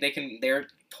 and I think they're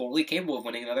totally capable of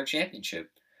winning another championship.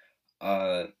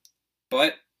 But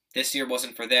this year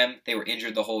wasn't for them. They were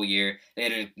injured the whole year. They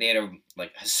had a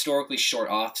historically short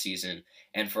off season,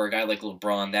 and for a guy like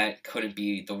LeBron,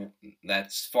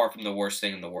 that's far from the worst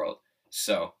thing in the world.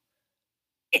 So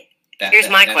here's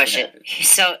my question.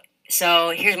 So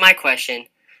here's my question.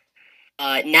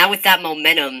 Now with that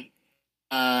momentum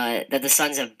that the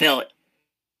Suns have built,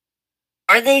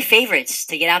 are they favorites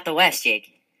to get out the West,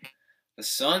 Jake? The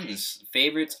Suns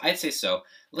favorites? I'd say so.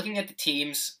 Looking at the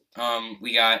teams,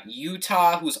 we got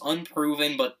Utah, who's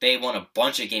unproven, but they won a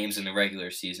bunch of games in the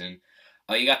regular season.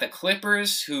 You got the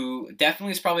Clippers, who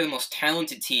definitely is probably the most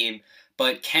talented team,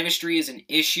 but chemistry is an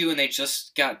issue, and they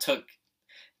just took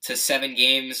to 7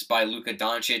 games by Luka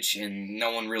Doncic, and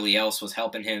no one really else was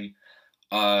helping him.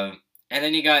 And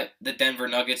then you got the Denver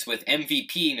Nuggets with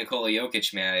MVP Nikola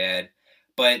Jokic, may I add.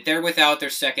 But they're without their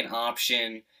second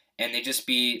option, and they just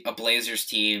beat a Blazers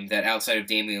team that outside of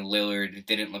Damian Lillard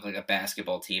didn't look like a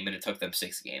basketball team, and it took them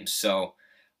 6 games. So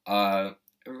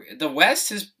the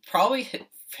West is probably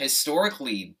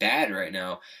historically bad right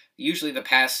now. Usually the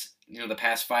past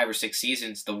 5 or 6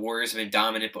 seasons, the Warriors have been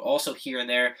dominant, but also here and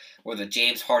there were the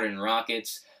James Harden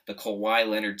Rockets, the Kawhi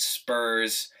Leonard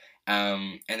Spurs.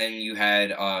 And then you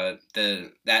had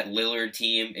that Lillard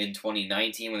team in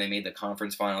 2019 when they made the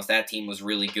conference finals. That team was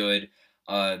really good.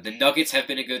 The Nuggets have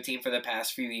been a good team for the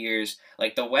past few years.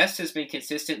 Like, the West has been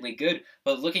consistently good,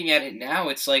 but looking at it now,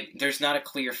 it's like there's not a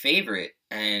clear favorite,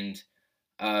 and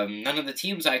none of the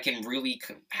teams I can really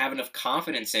have enough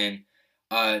confidence in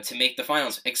to make the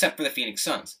finals, except for the Phoenix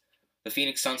Suns. The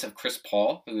Phoenix Suns have Chris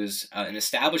Paul, who is an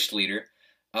established leader,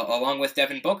 along with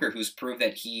Devin Booker, who's proved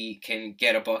that he can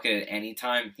get a bucket at any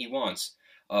time he wants.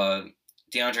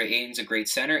 DeAndre Ayton's a great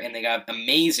center, and they got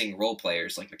amazing role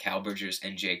players like Mikal Bridges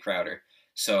and Jay Crowder.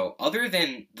 So other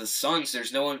than the Suns,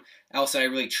 there's no one else that I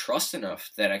really trust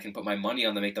enough that I can put my money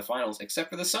on to make the finals, except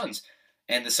for the Suns.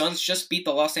 And the Suns just beat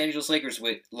the Los Angeles Lakers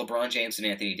with LeBron James and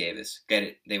Anthony Davis. Get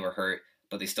it, they were hurt,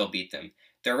 but they still beat them.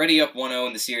 They're already up 1-0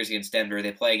 in the series against Denver.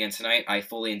 They play again tonight. I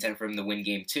fully intend for them to win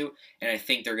Game 2, and I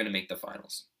think they're going to make the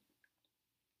finals.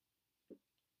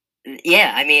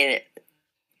 Yeah, I mean,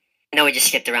 I know we just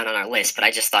skipped around on our list, but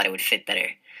I just thought it would fit better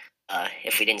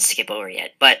if we didn't skip over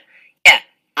yet. But yeah,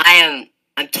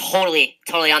 I'm totally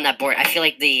on that board. I feel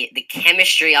like the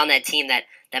chemistry on that team that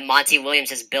Monty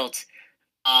Williams has built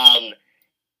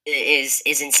is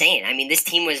insane. I mean, this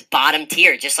team was bottom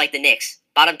tier, just like the Knicks.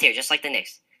 Bottom tier, just like the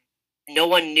Knicks. No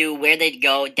one knew where they'd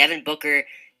go. Devin Booker,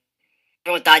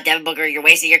 everyone thought, Devin Booker, you're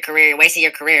wasting your career.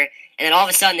 And then all of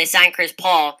a sudden, they sign Chris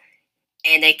Paul,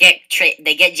 and they get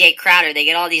Jay Crowder. They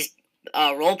get all these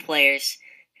role players,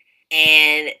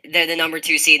 and they're the number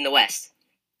 2 seed in the West.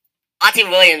 Monty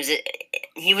Williams,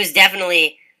 he was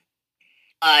definitely,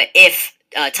 if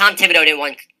Tom Thibodeau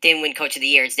didn't win Coach of the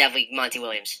Year, it's definitely Monty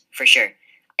Williams, for sure.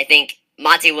 I think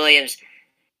Monty Williams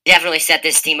definitely set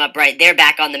this team up right. They're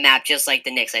back on the map, just like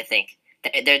the Knicks, I think.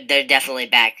 They're definitely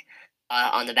back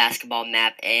on the basketball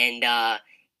map. And,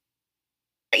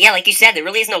 yeah, like you said, there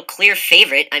really is no clear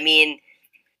favorite. I mean,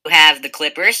 you have the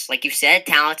Clippers, like you said,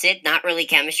 talented, not really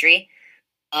chemistry.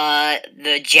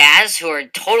 The Jazz, who are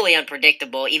totally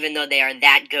unpredictable, even though they are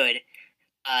that good.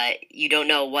 You don't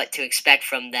know what to expect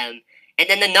from them. And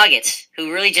then the Nuggets,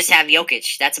 who really just have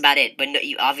Jokic. That's about it. But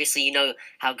obviously you know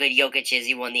how good Jokic is.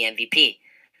 He won the MVP.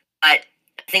 But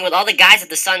I think with all the guys that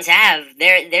the Suns have,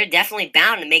 they're definitely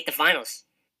bound to make the finals.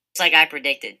 It's like I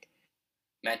predicted.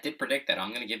 Matt did predict that. I'm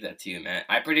going to give that to you, Matt.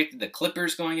 I predicted the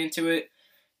Clippers going into it.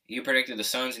 You predicted the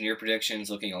Suns, and your prediction's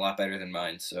looking a lot better than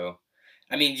mine. So,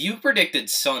 I mean, you predicted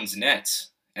Suns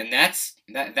Nets, and that's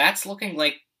looking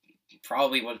like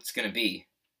probably what it's going to be.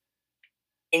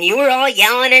 And you were all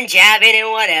yelling and jabbing and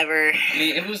whatever. I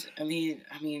mean, it was. I mean,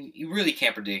 you really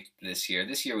can't predict this year.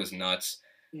 This year was nuts.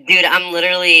 Dude, I'm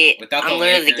literally Without the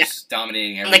literally Lakers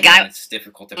dominating I'm everyone, the guy. it's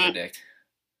difficult to predict.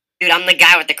 Dude, I'm the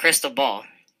guy with the crystal ball.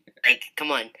 Like,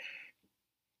 come on.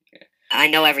 Yeah. I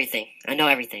know everything.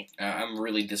 I'm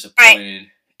really disappointed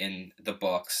in the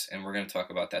Bucks, and we're gonna talk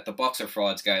about that. The Bucks are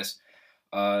frauds, guys.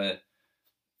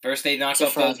 First they knocked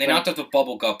off the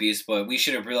bubble guppies, but we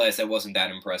should have realized that wasn't that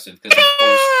impressive because of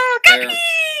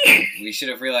course we should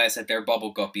have realized that they're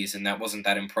bubble guppies, and that wasn't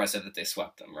that impressive that they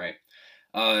swept them, right?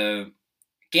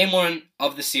 Game 1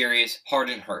 of the series,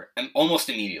 Harden hurt, almost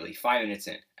immediately, 5 minutes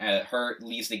in. Hurt,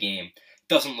 leaves the game.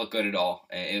 Doesn't look good at all.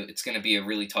 It's going to be a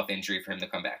really tough injury for him to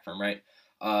come back from, right?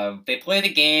 They play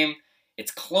the game.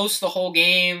 It's close the whole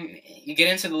game. You get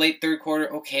into the late third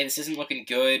quarter. Okay, this isn't looking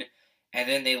good. And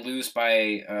then they lose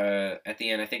by, at the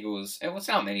end, I think it was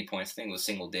not many points. I think it was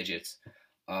single digits.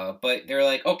 But they're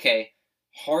like, okay,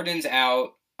 Harden's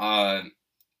out.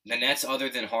 The Nets, other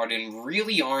than Harden,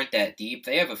 really aren't that deep.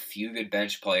 They have a few good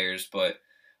bench players, but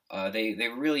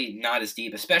they're really not as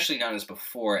deep, especially not as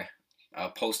before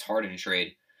post-Harden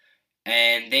trade.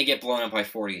 And they get blown up by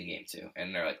 40 in game 2.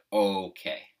 And they're like,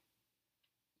 okay,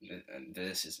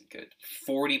 this isn't good.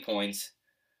 40 points.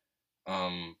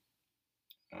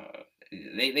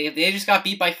 They just got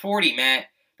beat by 40, Matt.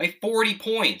 By 40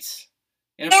 points.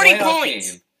 In a 40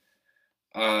 points!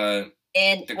 Game.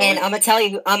 And I'm gonna tell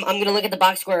you, I'm gonna look at the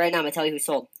box score right now. I'm gonna tell you who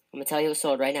sold.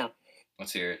 Right now.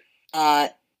 Let's hear it.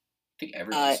 I think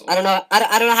everyone sold. I don't know.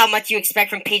 I don't know how much you expect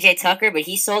from PJ Tucker, but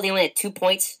he sold. He only had 2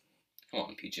 points. Come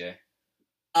on, PJ.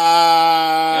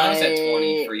 Giannis had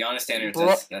 20 for Giannis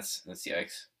standards. That's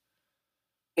yikes.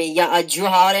 I mean, yeah, Drew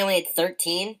Holiday only had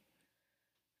 13.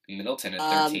 Middleton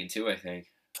had 13 too, I think.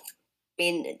 I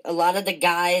mean, a lot of the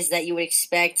guys that you would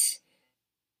expect.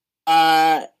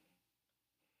 I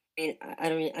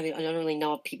don't really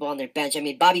know people on their bench. I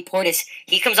mean, Bobby Portis,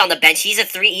 he comes on the bench. He's a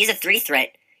three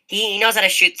threat. He knows how to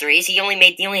shoot threes. He only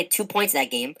had 2 points that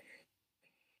game.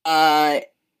 No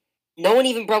one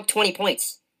even broke 20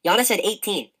 points. Giannis had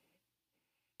 18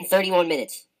 in 31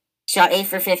 minutes. Shot 8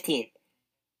 for 15.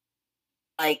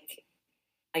 Like,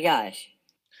 my gosh.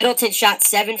 Middleton shot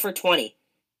 7 for 20.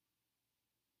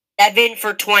 7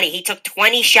 for 20. He took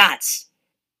 20 shots.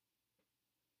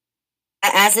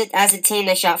 As a team,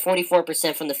 they shot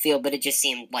 44% from the field, but it just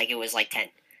seemed like it was like 10.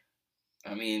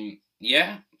 I mean,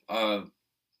 yeah.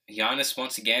 Giannis,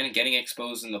 once again, getting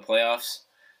exposed in the playoffs.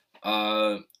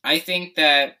 I think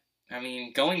that, I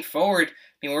mean, going forward,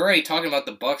 I mean, we're already talking about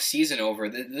the Bucks season over.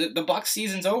 The Bucks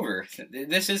season's over.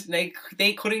 This is they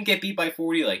couldn't get beat by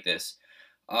 40 like this.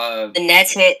 The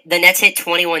Nets hit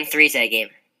 21 threes that game.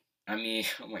 I mean,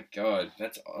 oh my God,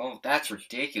 that's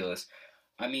ridiculous.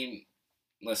 I mean,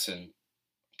 listen,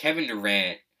 Kevin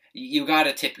Durant, you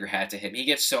gotta tip your hat to him. He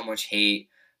gets so much hate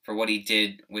for what he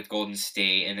did with Golden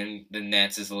State, and then the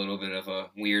Nets is a little bit of a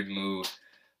weird move.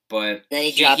 But then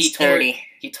he drops 30.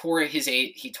 He tore his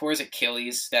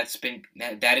Achilles. That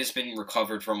has been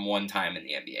recovered from one time in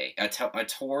the NBA. A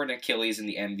torn Achilles in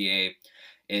the NBA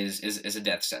is a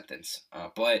death sentence.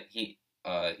 But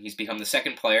he's become the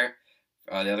second player.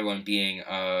 The other one being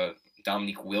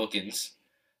Dominique Wilkins.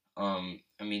 I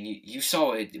mean, you saw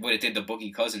what it did to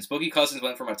Boogie Cousins. Boogie Cousins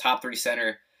went from a top 3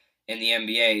 center in the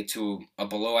NBA to a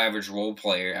below-average role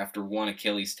player after one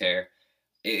Achilles tear.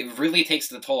 It really takes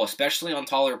the toll, especially on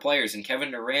taller players. And Kevin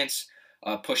Durant's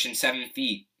pushing 7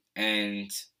 feet,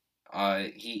 and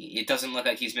it doesn't look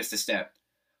like he's missed a step.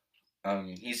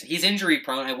 He's injury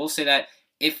prone. I will say that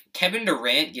if Kevin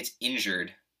Durant gets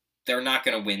injured, they're not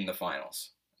going to win the finals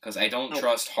because I don't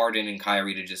trust Harden and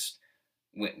Kyrie to just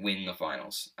win the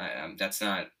finals. That's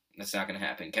not going to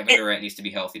happen. Kevin Durant needs to be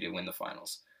healthy to win the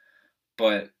finals.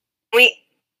 But what?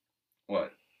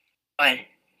 What?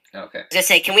 Okay. I was gonna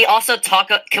say, can we also talk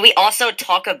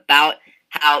about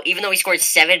how even though he scored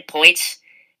 7 points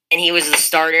and he was the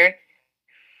starter,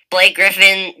 Blake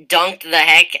Griffin dunked the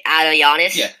heck out of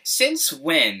Giannis? Yeah. Since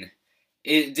when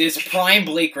is prime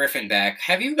Blake Griffin back?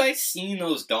 Have you guys seen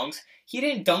those dunks? He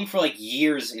didn't dunk for like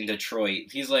years in Detroit.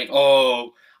 He's like,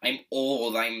 oh, I'm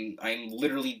old. I'm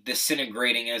literally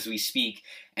disintegrating as we speak.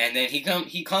 And then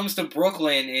he comes to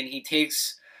Brooklyn and he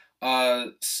takes. I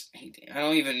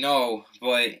don't even know,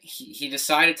 but he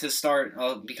decided to start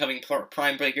becoming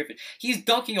prime Blake Griffin. He's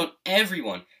dunking on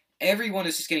everyone. Everyone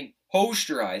is just getting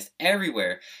posterized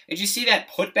everywhere. Did you see that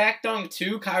putback dunk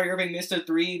too? Kyrie Irving missed a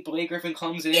three. Blake Griffin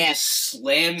comes in, Yeah. just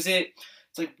slams it.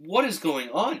 It's like, what is going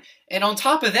on? And on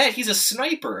top of that, he's a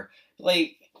sniper.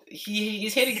 Like,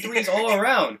 he's hitting threes all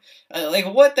around. Like,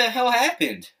 what the hell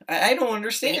happened? I don't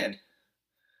understand.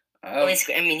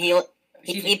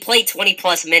 He played 20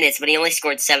 plus minutes, but he only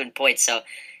scored 7 points. So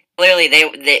clearly,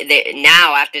 they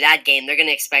now after that game, they're going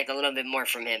to expect a little bit more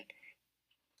from him.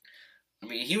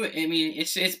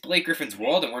 It's Blake Griffin's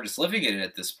world, and we're just living in it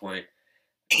at this point.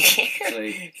 It's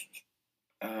like,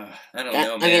 I don't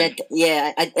know, man.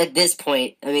 At this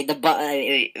point,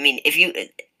 if you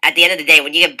at the end of the day,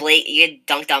 when you get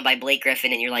dunked on by Blake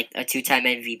Griffin, and you're like a 2-time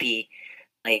MVP,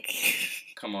 like,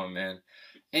 come on, man.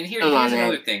 And here's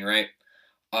another thing, right?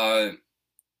 Giannis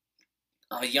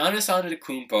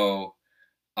Antetokounmpo,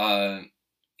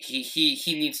 he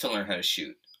needs to learn how to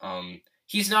shoot.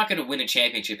 He's not going to win a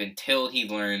championship until he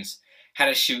learns how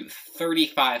to shoot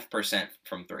 35%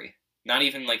 from three. Not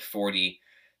even like 40.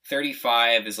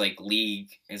 35 is like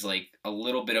a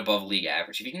little bit above league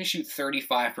average. If he can shoot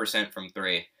 35% from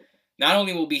three, not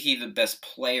only will he be the best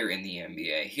player in the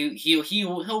NBA,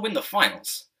 he'll win the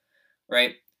finals,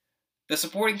 right? The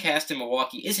supporting cast in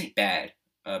Milwaukee isn't bad.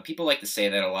 People like to say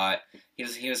that a lot. He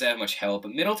doesn't have much help,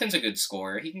 but Middleton's a good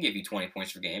scorer. He can give you 20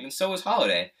 points per game, and so is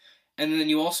Holiday. And then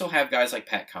you also have guys like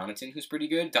Pat Connaughton, who's pretty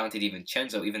good, Dante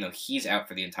DiVincenzo, even though he's out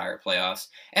for the entire playoffs,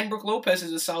 and Brook Lopez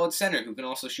is a solid center who can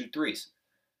also shoot threes.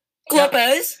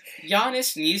 Lopez?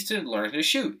 Giannis needs to learn to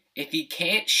shoot. If he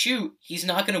can't shoot, he's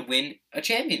not going to win a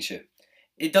championship.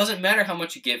 It doesn't matter how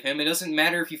much you give him. It doesn't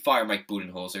matter if you fire Mike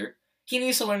Budenholzer. He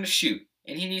needs to learn to shoot,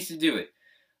 and he needs to do it.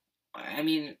 I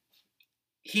mean,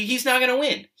 he's not going to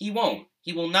win. He won't.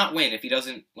 He will not win if he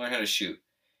doesn't learn how to shoot.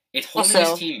 It's holding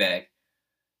his team back.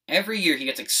 Every year he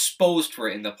gets exposed for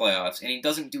it in the playoffs, and he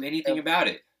doesn't do anything about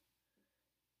it.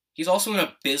 He's also an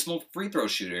abysmal free throw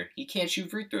shooter. He can't shoot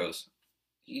free throws.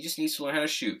 He just needs to learn how to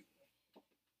shoot.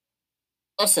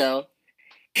 Also,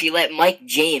 if you let Mike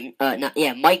James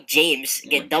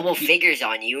get double figures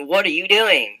on you, what are you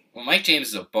doing? Well, Mike James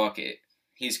is a bucket.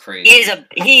 He's crazy.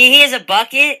 He is a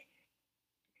bucket.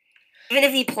 Even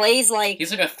if he plays like...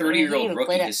 He's like a 30-year-old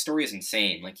rookie. His story is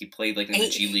insane. Like, he played in the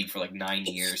G League for 9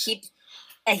 years.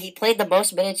 He played the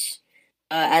most minutes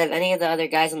out of any of the other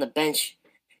guys on the bench.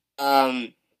 For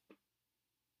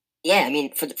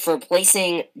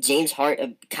replacing James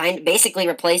Harden, basically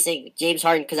replacing James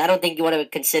Harden, because I don't think you want to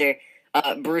consider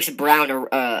Bruce Brown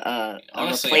a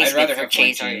honestly, replacement I'd rather for have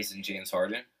James Mike Harden. James than James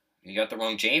Harden. You got the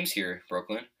wrong James here,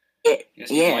 Brooklyn. You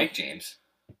just need Mike James.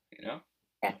 You know?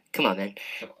 Yeah, come on, man.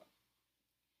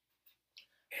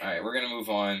 All right, we're gonna move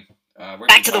on.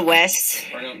 Back to the West.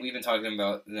 We've been talking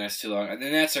about the Nets too long. The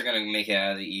Nets are going to make it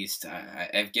out of the East.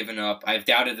 I've given up. I've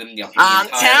doubted them the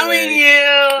entire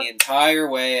way. The entire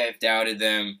way I've doubted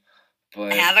them.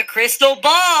 But I have a crystal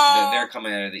ball. They're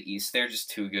coming out of the East. They're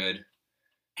just too good.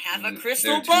 I have a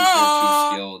crystal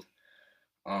ball. They're too skilled.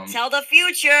 Tell the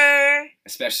future.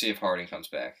 Especially if Harden comes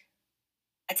back.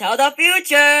 I tell the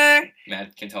future.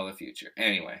 Matt can tell the future.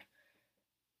 Anyway.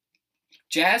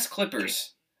 Jazz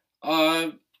Clippers.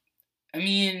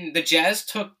 The Jazz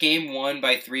took game 1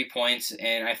 by 3 points,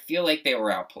 and I feel like they were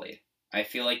outplayed. I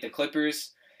feel like the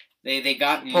Clippers, they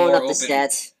got more open. The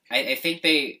stats. I think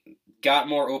they got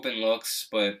more open looks,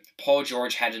 but Paul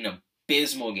George had an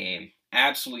abysmal game.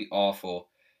 Absolutely awful.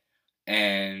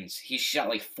 And he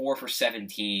shot 4 for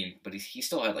 17, but he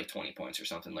still had 20 points or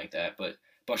something like that, but a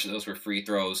bunch of those were free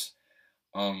throws.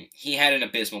 He had an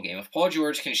abysmal game. If Paul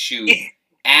George can shoot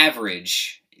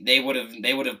average, they would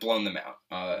have blown them out.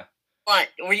 What?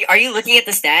 Are you looking at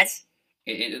the stats?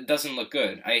 It doesn't look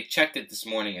good. I checked it this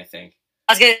morning, I think.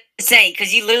 I was going to say,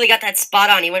 because you literally got that spot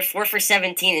on. He went 4 for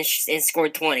 17 and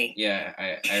scored 20. Yeah,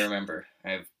 I remember. I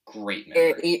have great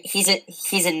memory. He's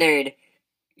a nerd.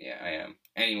 Yeah, I am.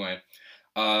 Anyway,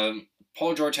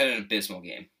 Paul George had an abysmal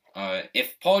game.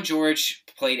 If Paul George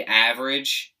played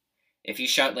average, if he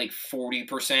shot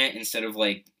 40% instead of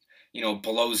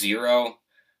below 0,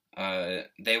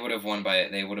 they would have won by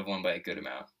a good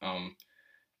amount.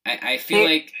 I feel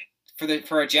like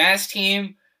for a Jazz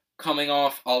team coming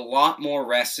off a lot more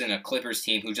rest than a Clippers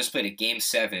team who just played a Game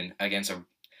 7 against a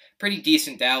pretty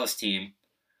decent Dallas team.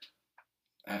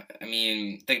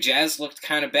 The Jazz looked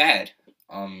kind of bad.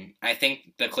 I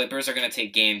think the Clippers are going to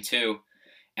take Game 2,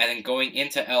 and then going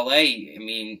into LA.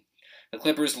 The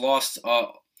Clippers lost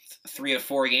 3 of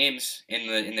 4 games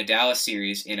in the Dallas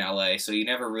series in LA, so you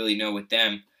never really know with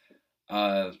them.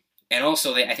 And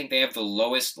also, I think they have the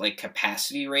lowest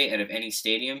capacity rate out of any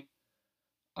stadium.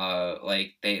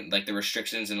 The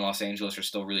restrictions in Los Angeles are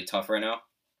still really tough right now.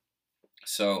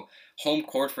 So home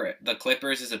court for the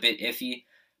Clippers is a bit iffy.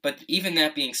 But even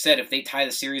that being said, if they tie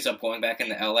the series up going back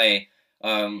into LA,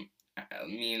 I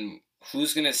mean,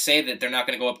 who's going to say that they're not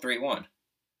going to go up 3-1?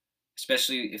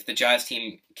 Especially if the Jazz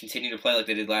team continue to play like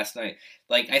they did last night.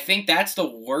 Like, I think that's the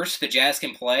worst the Jazz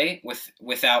can play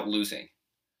without losing.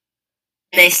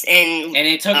 And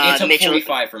it took Mitchell,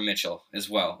 45 from Mitchell as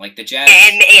well. Like the Jazz,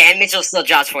 and Mitchell still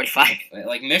drops 45.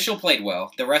 Like Mitchell played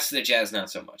well. The rest of the Jazz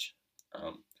not so much.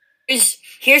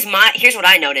 Here's what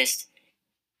I noticed.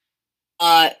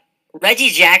 Reggie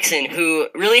Jackson, who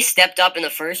really stepped up in the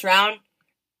first round,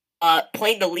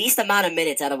 played the least amount of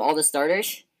minutes out of all the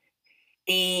starters.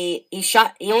 He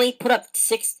only put up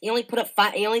 6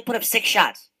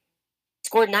 shots. He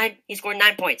scored 9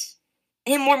 points.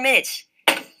 Get him more minutes.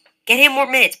 Get him more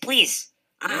minutes, please.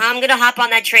 I'm gonna hop on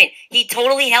that train. He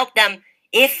totally helped them.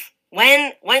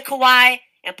 When Kawhi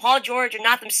and Paul George are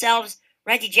not themselves,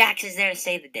 Reggie Jackson's there to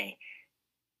save the day.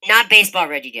 Not baseball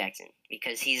Reggie Jackson,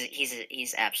 because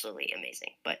he's absolutely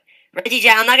amazing. But Reggie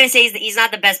Jackson, I'm not gonna say he's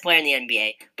not the best player in the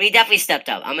NBA, but he definitely stepped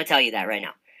up. I'm gonna tell you that right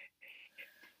now.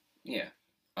 Yeah.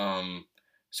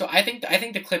 So I think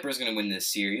the Clippers are going to win this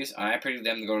series. I predict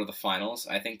them to go to the finals.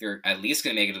 I think they're at least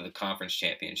going to make it to the conference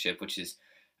championship, which is,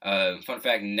 fun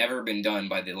fact, never been done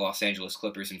by the Los Angeles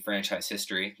Clippers in franchise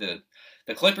history. The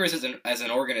Clippers as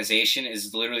an organization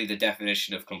is literally the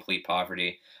definition of complete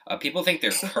poverty. People think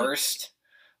they're cursed.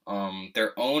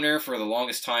 Their owner for the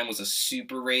longest time was a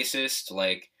super racist,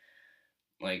 like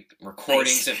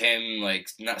recordings of him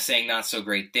not so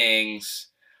great things.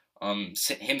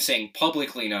 Him saying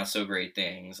publicly not so great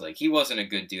things. Like, he wasn't a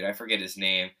good dude. I forget his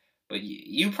name, but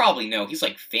you probably know. He's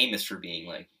like famous for being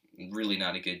like really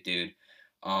not a good dude.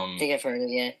 I think I've heard of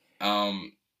it, yeah.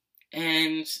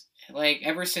 And like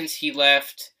ever since he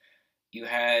left, you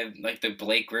had like the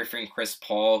Blake Griffin, Chris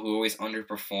Paul, who always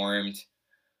underperformed.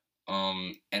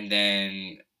 And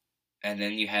then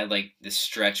you had like this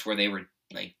stretch where they were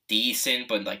like decent,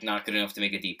 but like not good enough to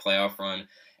make a deep playoff run.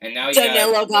 And now you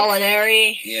Danilo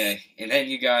Gallinari. Yeah, and then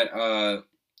you got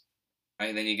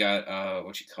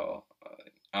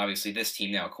obviously this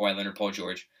team now, Kawhi Leonard, Paul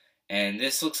George, and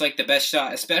this looks like the best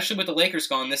shot, especially with the Lakers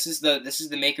gone. This is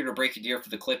the make or break year for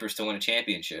the Clippers to win a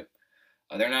championship.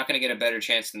 They're not going to get a better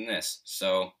chance than this.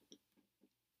 So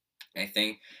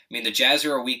the Jazz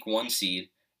are a week 1 seed,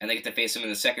 and they get to face them in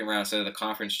the second round instead of the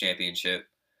conference championship.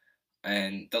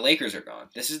 And the Lakers are gone.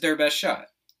 This is their best shot.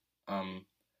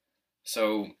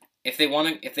 So if they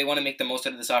want to make the most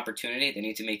out of this opportunity, they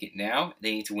need to make it now.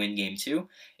 They need to win Game 2.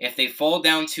 If they fall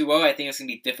down 2-0, I think it's going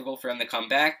to be difficult for them to come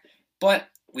back. But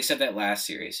we said that last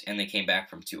series, and they came back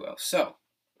from 2-0. So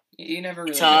you never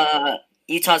really know.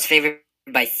 Utah's favored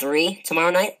by 3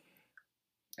 tomorrow night?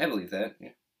 I believe that, yeah.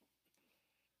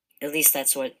 At least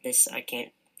that's what this... I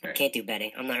can't do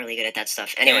betting. I'm not really good at that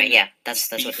stuff. Anyway, yeah,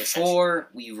 that's what this says. Before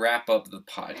we wrap up the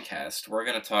podcast, we're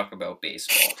going to talk about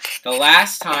baseball. The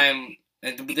last time,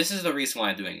 and this is the reason why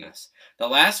I'm doing this. The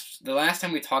last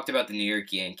time we talked about the New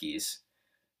York Yankees,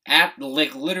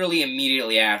 literally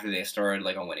immediately after they started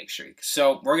a winning streak.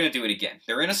 So we're going to do it again.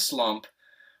 They're in a slump.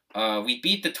 We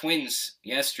beat the Twins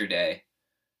yesterday,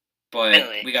 but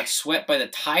we got swept by the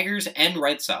Tigers and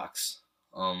Red Sox.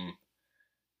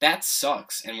 That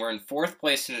sucks, and we're in 4th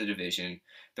place in the division.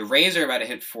 The Rays are about to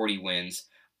hit 40 wins.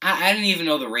 I didn't even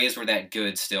know the Rays were that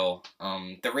good still.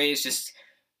 The Rays just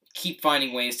keep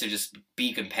finding ways to just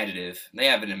be competitive. They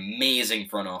have an amazing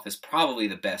front office, probably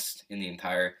the best in the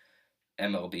entire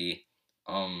MLB.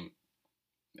 Why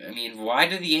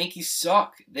do the Yankees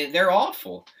suck? They're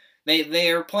awful. They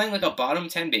are playing like a bottom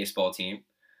 10 baseball team.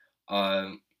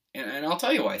 And I'll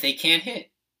tell you why. They can't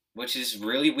hit, which is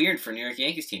really weird for a New York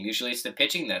Yankees team. Usually it's the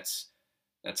pitching that's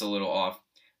a little off.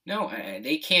 No,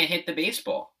 they can't hit the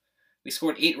baseball. We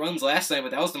scored 8 runs last night, but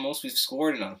that was the most we've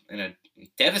scored in a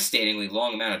devastatingly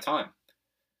long amount of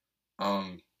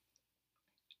time.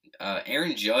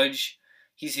 Aaron Judge,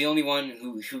 he's the only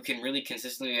one who can really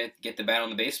consistently get the bat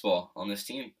on the baseball on this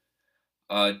team.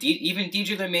 Even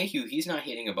DJ LeMahieu, he's not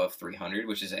hitting above 300,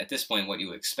 which is at this point what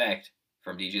you expect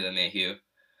from DJ LeMahieu.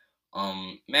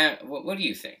 Matt, what do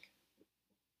you think?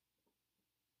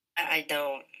 I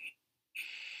don't.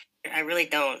 I really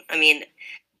don't.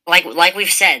 Like we've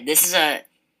said, this is a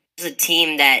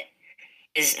team that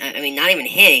is, not even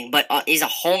hitting, but is a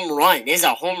home run. This is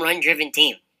a home run driven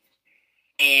team.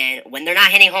 And when they're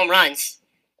not hitting home runs,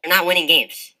 they're not winning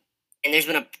games. And there's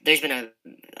been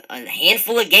a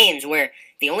handful of games where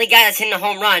the only guy that's hitting a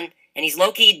home run, and he's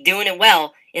low-key doing it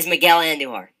well, is Miguel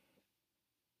Andujar.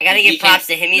 I gotta give props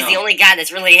to him. He's the only guy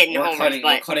that's really hitting home runs.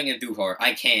 We're cutting Andujar.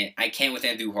 I can't with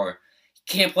Andujar.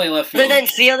 Can't play left field. Other than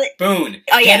field, Boone,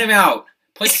 get him out.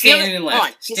 Put His Stanton field- in hold on.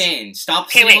 left. Stanton. Stop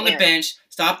Okay, sitting wait, on the wait. bench.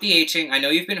 Stop the H-ing. I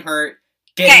know you've been hurt.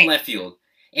 Get Okay. in left field.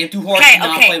 And Duhar Okay,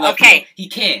 cannot okay, play left okay. field. He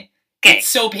can't. Okay. It's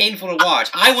so painful to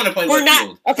watch. I want to play We're left not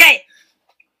field. okay.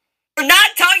 We're not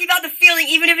talking about the feeling,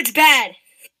 even if it's bad.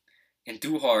 And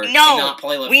Duhar No, cannot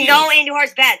play left We field. know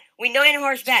Andujar's bad. We know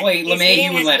Andujar's bad. Play His LeMahieu hitting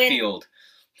in has left been- field.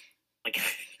 Like,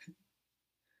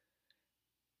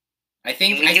 I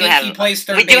think we he plays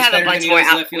third we base do have a better than bunch he more.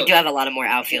 does left We field. do have a lot of more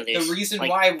outfielders. The reason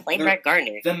like, why play Brett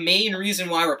Gardner. The main reason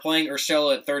why we're playing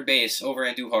Urshela at third base over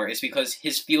Andujar is because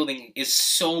his fielding is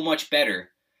so much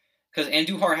better. Because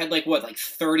Andujar had like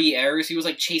 30 errors. He was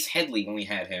like Chase Headley when we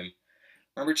had him.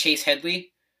 Remember Chase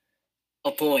Headley?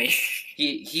 Oh boy.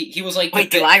 He was like.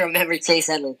 Wait, do I remember Chase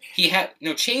Headley?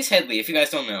 Chase Headley. If you guys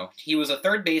don't know, he was a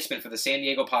third baseman for the San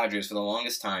Diego Padres for the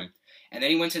longest time, and then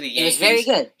he went to the Yankees. He was very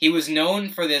good. He was known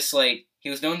for this He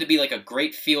was known to be like a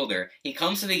great fielder. He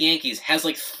comes to the Yankees, has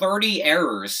like 30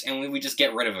 errors, and we just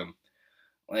get rid of him.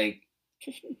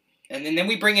 And then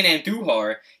we bring in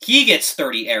Andujar. He gets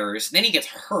 30 errors. Then he gets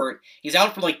hurt. He's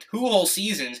out for like 2 whole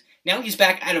seasons. Now he's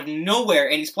back out of nowhere,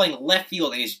 and he's playing left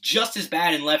field, and he's just as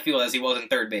bad in left field as he was in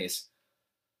third base.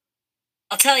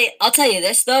 I'll tell you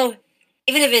this though.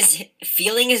 Even if his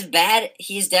fielding is bad,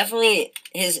 he's definitely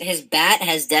his bat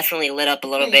has definitely lit up a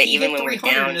little bit. He Even hit when we're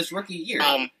 300 down. in his rookie year.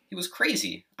 He was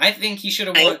crazy. I think he should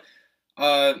have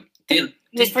won. He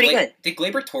was pretty good. Did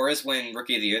Gleyber Torres win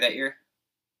Rookie of the Year that year?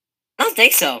 I don't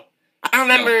think so. I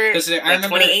remember. I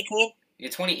remember 2018. Yeah,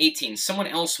 2018. Someone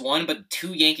else won, but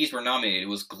 2 Yankees were nominated. It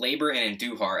was Gleyber and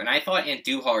Andujar, and I thought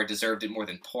Andujar deserved it more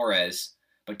than Torres,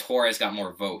 but Torres got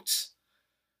more votes.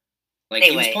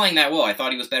 He was playing that well. I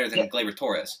thought he was better than Gleyber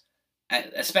Torres,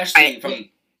 especially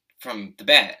from the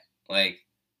bat. He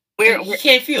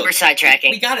can't field. We're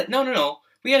sidetracking. We got it. No.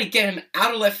 We got to get him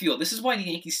out of left field. This is why the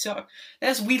Yankees suck.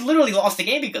 We literally lost the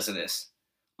game because of this.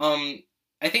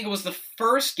 I think it was the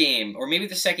first game, or maybe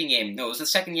the second game. No, it was the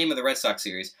second game of the Red Sox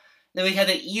series. Then we had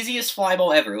the easiest fly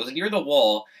ball ever. It was near the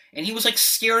wall, and he was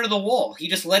scared of the wall. He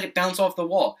just let it bounce off the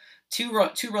wall. Two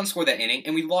runs scored that inning,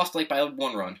 and we lost by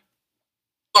 1 run.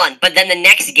 But then the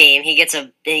next game,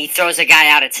 he throws a guy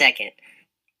out at second.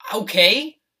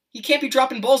 Okay, he can't be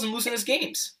dropping balls and losing his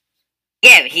games.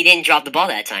 Yeah, but he didn't drop the ball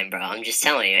that time, bro. I'm just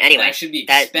telling you. Anyway, that should be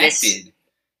expected.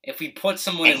 If we put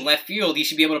someone in left field, he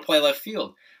should be able to play left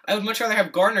field. I would much rather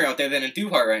have Gardner out there than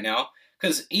Andujar right now,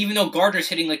 because even though Gardner's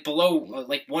hitting below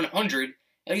 100,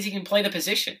 at least he can play the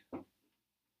position.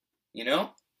 You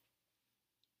know?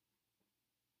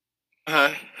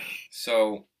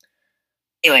 So.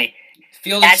 Anyway.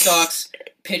 Fielding sucks.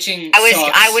 Pitching sucks.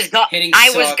 Hitting I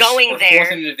sucks. was going We're there.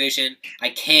 4th in the division. I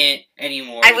can't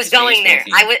anymore. I was going there.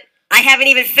 I haven't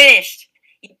even finished.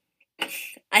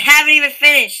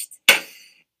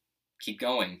 Keep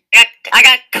going. I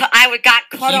got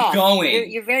cut off. Keep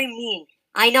going. You're very mean.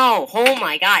 I know. Oh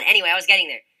my god. Anyway, I was getting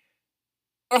there.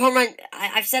 We're a home run.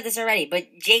 I've said this already, but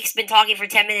Jake's been talking for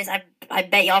 10 minutes. I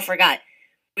bet y'all forgot.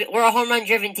 We're a home run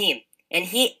driven team, and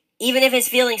even if his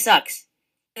feeling sucks,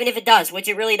 even if it does, which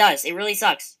it really does, it really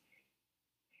sucks.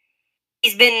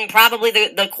 He's been probably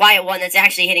the quiet one that's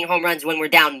actually hitting home runs when we're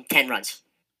down 10 runs.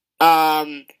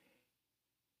 We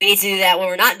need to do that when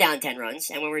we're not down 10 runs,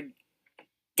 and when we're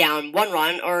down 1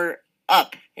 run or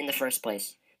up in the first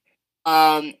place.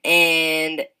 And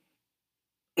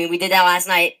we did that last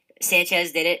night.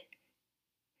 Sanchez did it.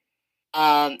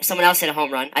 Someone else hit a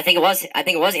home run. I think it was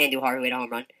Andujar who hit a home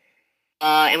run.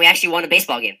 And we actually won a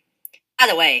baseball game. By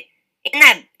the way, in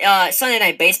that Sunday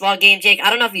night baseball game, Jake, I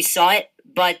don't know if you saw it,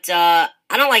 but I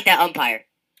don't like that umpire.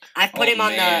 I've put him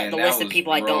on the list of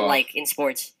people I don't like in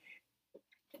sports.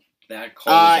 That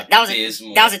call was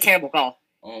abysmal. That was a terrible call.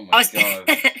 Oh my god.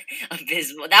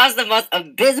 Abysmal. That was the most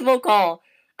abysmal call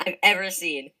I've ever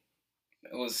seen.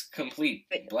 It was complete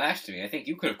blasphemy. I think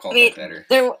you could have called that better.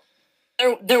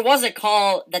 There was a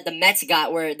call that the Mets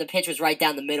got where the pitch was right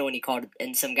down the middle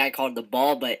and some guy called the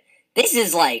ball, but this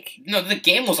is No, the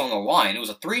game was on the line. It was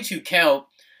a 3-2 count.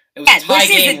 It was a tie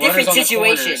game, runners on the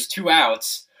corners, 2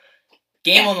 outs.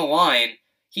 Game on the line.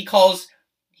 He calls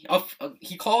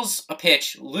a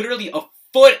pitch literally a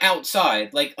foot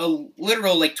outside, a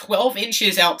literal 12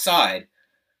 inches outside,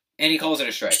 and he calls it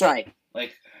a strike. Strike.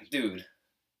 Dude,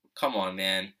 come on,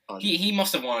 man. He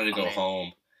must have wanted to go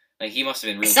home. He must have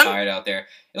been really tired out there.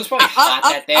 It was probably hot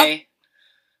that day,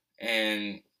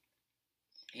 and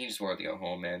he just wanted to go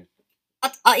home, man.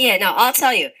 I'll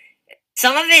tell you.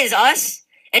 Some of it is us,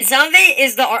 and some of it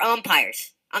is our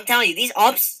umpires. I'm telling you, these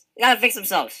umps gotta fix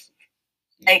themselves.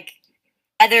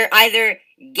 Either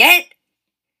get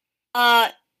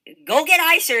go get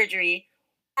eye surgery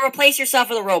or replace yourself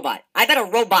with a robot. I bet a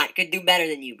robot could do better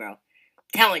than you, bro.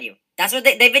 Telling you. That's what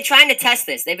they've been trying to test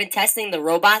this. They've been testing the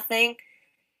robot thing,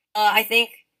 I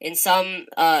think, in some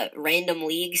random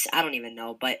leagues. I don't even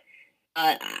know, but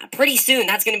pretty soon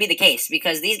that's going to be the case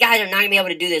because these guys are not going to be able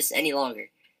to do this any longer.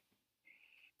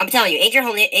 I'm telling you,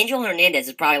 Angel Hernandez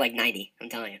is probably like 90. I'm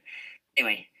telling you.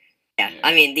 Anyway, yeah.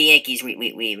 I mean, the Yankees,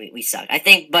 we suck. I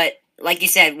think, but like you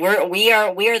said, we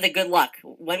are the good luck.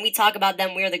 When we talk about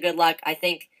them, we are the good luck. I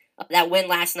think that win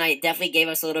last night definitely gave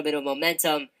us a little bit of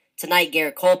momentum. Tonight,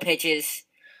 Garrett Cole pitches.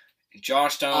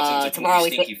 Josh Donaldson's a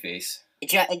poopy stinky face.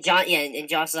 And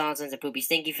Josh Donaldson's a poopy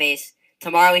stinky face.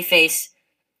 Tomorrow we face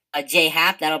Jay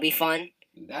Happ. That'll be fun.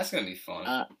 That's gonna be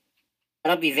fun.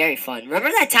 That'll be very fun. Remember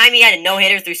that time he had a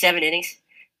no-hitter through 7 innings?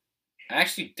 I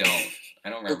actually don't.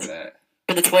 I don't remember that.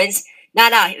 For the Twins? No.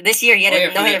 This year he had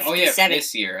a no-hitter through 7.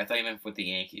 This year. I thought you meant with the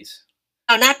Yankees.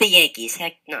 No, not the Yankees.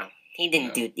 Heck, no. He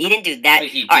didn't do that. But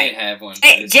he did have one.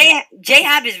 Jay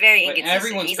Happ is very inconsistent.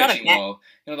 Everyone's pitching well.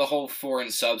 You know, the whole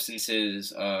foreign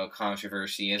substances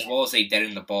controversy, as well as they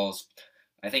deadened the balls.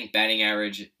 I think batting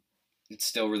average, it's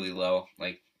still really low.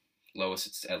 Like, lowest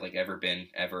it's ever been,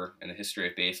 ever, in the history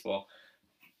of baseball.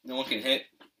 No one can hit.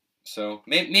 So,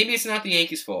 maybe it's not the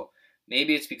Yankees' fault.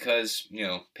 Maybe it's because,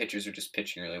 pitchers are just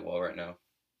pitching really well right now.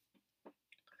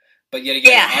 But yet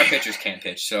again, our pitchers can't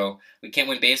pitch, so we can't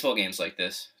win baseball games like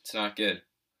this. It's not good.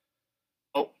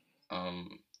 Oh.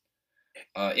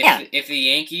 If the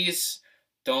Yankees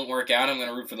don't work out, I'm going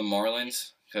to root for the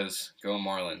Marlins, because go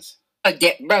Marlins. Oh,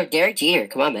 Derek Jeter,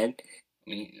 come on, man. I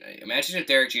mean, imagine if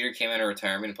Derek Jeter came out of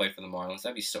retirement and played for the Marlins.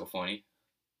 That'd be so funny.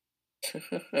 Do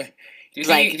you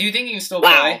think he can still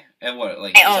play? At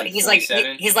what?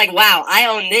 He's like, wow, I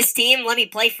own this team. Let me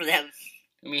play for them.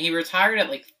 I mean, he retired at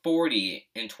 40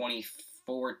 in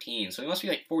 2014, so he must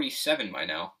be 47 by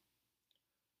now.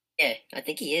 Yeah, I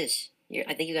think he is.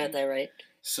 I think you got that right.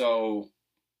 So,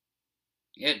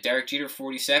 yeah, Derek Jeter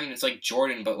 47. It's like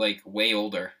Jordan, but way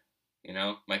older.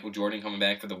 Michael Jordan coming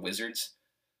back for the Wizards.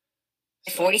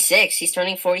 So. 46. He's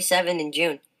turning 47 in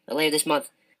June, later this month.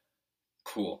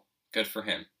 Cool. Good for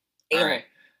him. All right.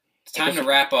 It's time to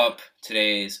wrap up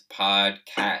today's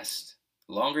podcast.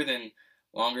 Longer than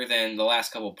the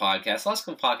last couple of podcasts. The last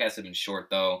couple of podcasts have been short,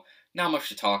 though. Not much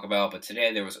to talk about, but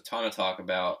today there was a ton to talk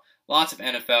about. Lots of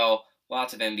NFL,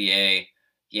 lots of NBA.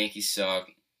 Yankees suck.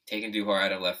 Taking Duhar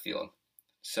out of left field.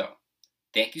 So,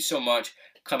 thank you so much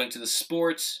for coming to the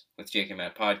Sports with Jake and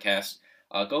Matt podcast.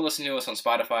 Go listen to us on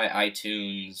Spotify,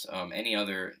 iTunes, any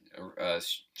other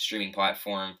streaming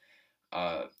platform.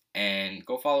 And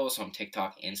go follow us on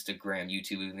TikTok, Instagram,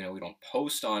 YouTube, even though we don't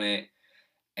post on it.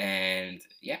 And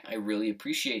yeah, I really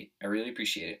appreciate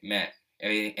it. Matt,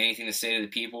 anything to say to the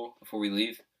people before we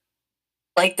leave?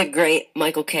 Like the great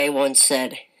Michael K. once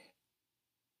said,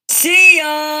 see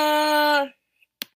ya!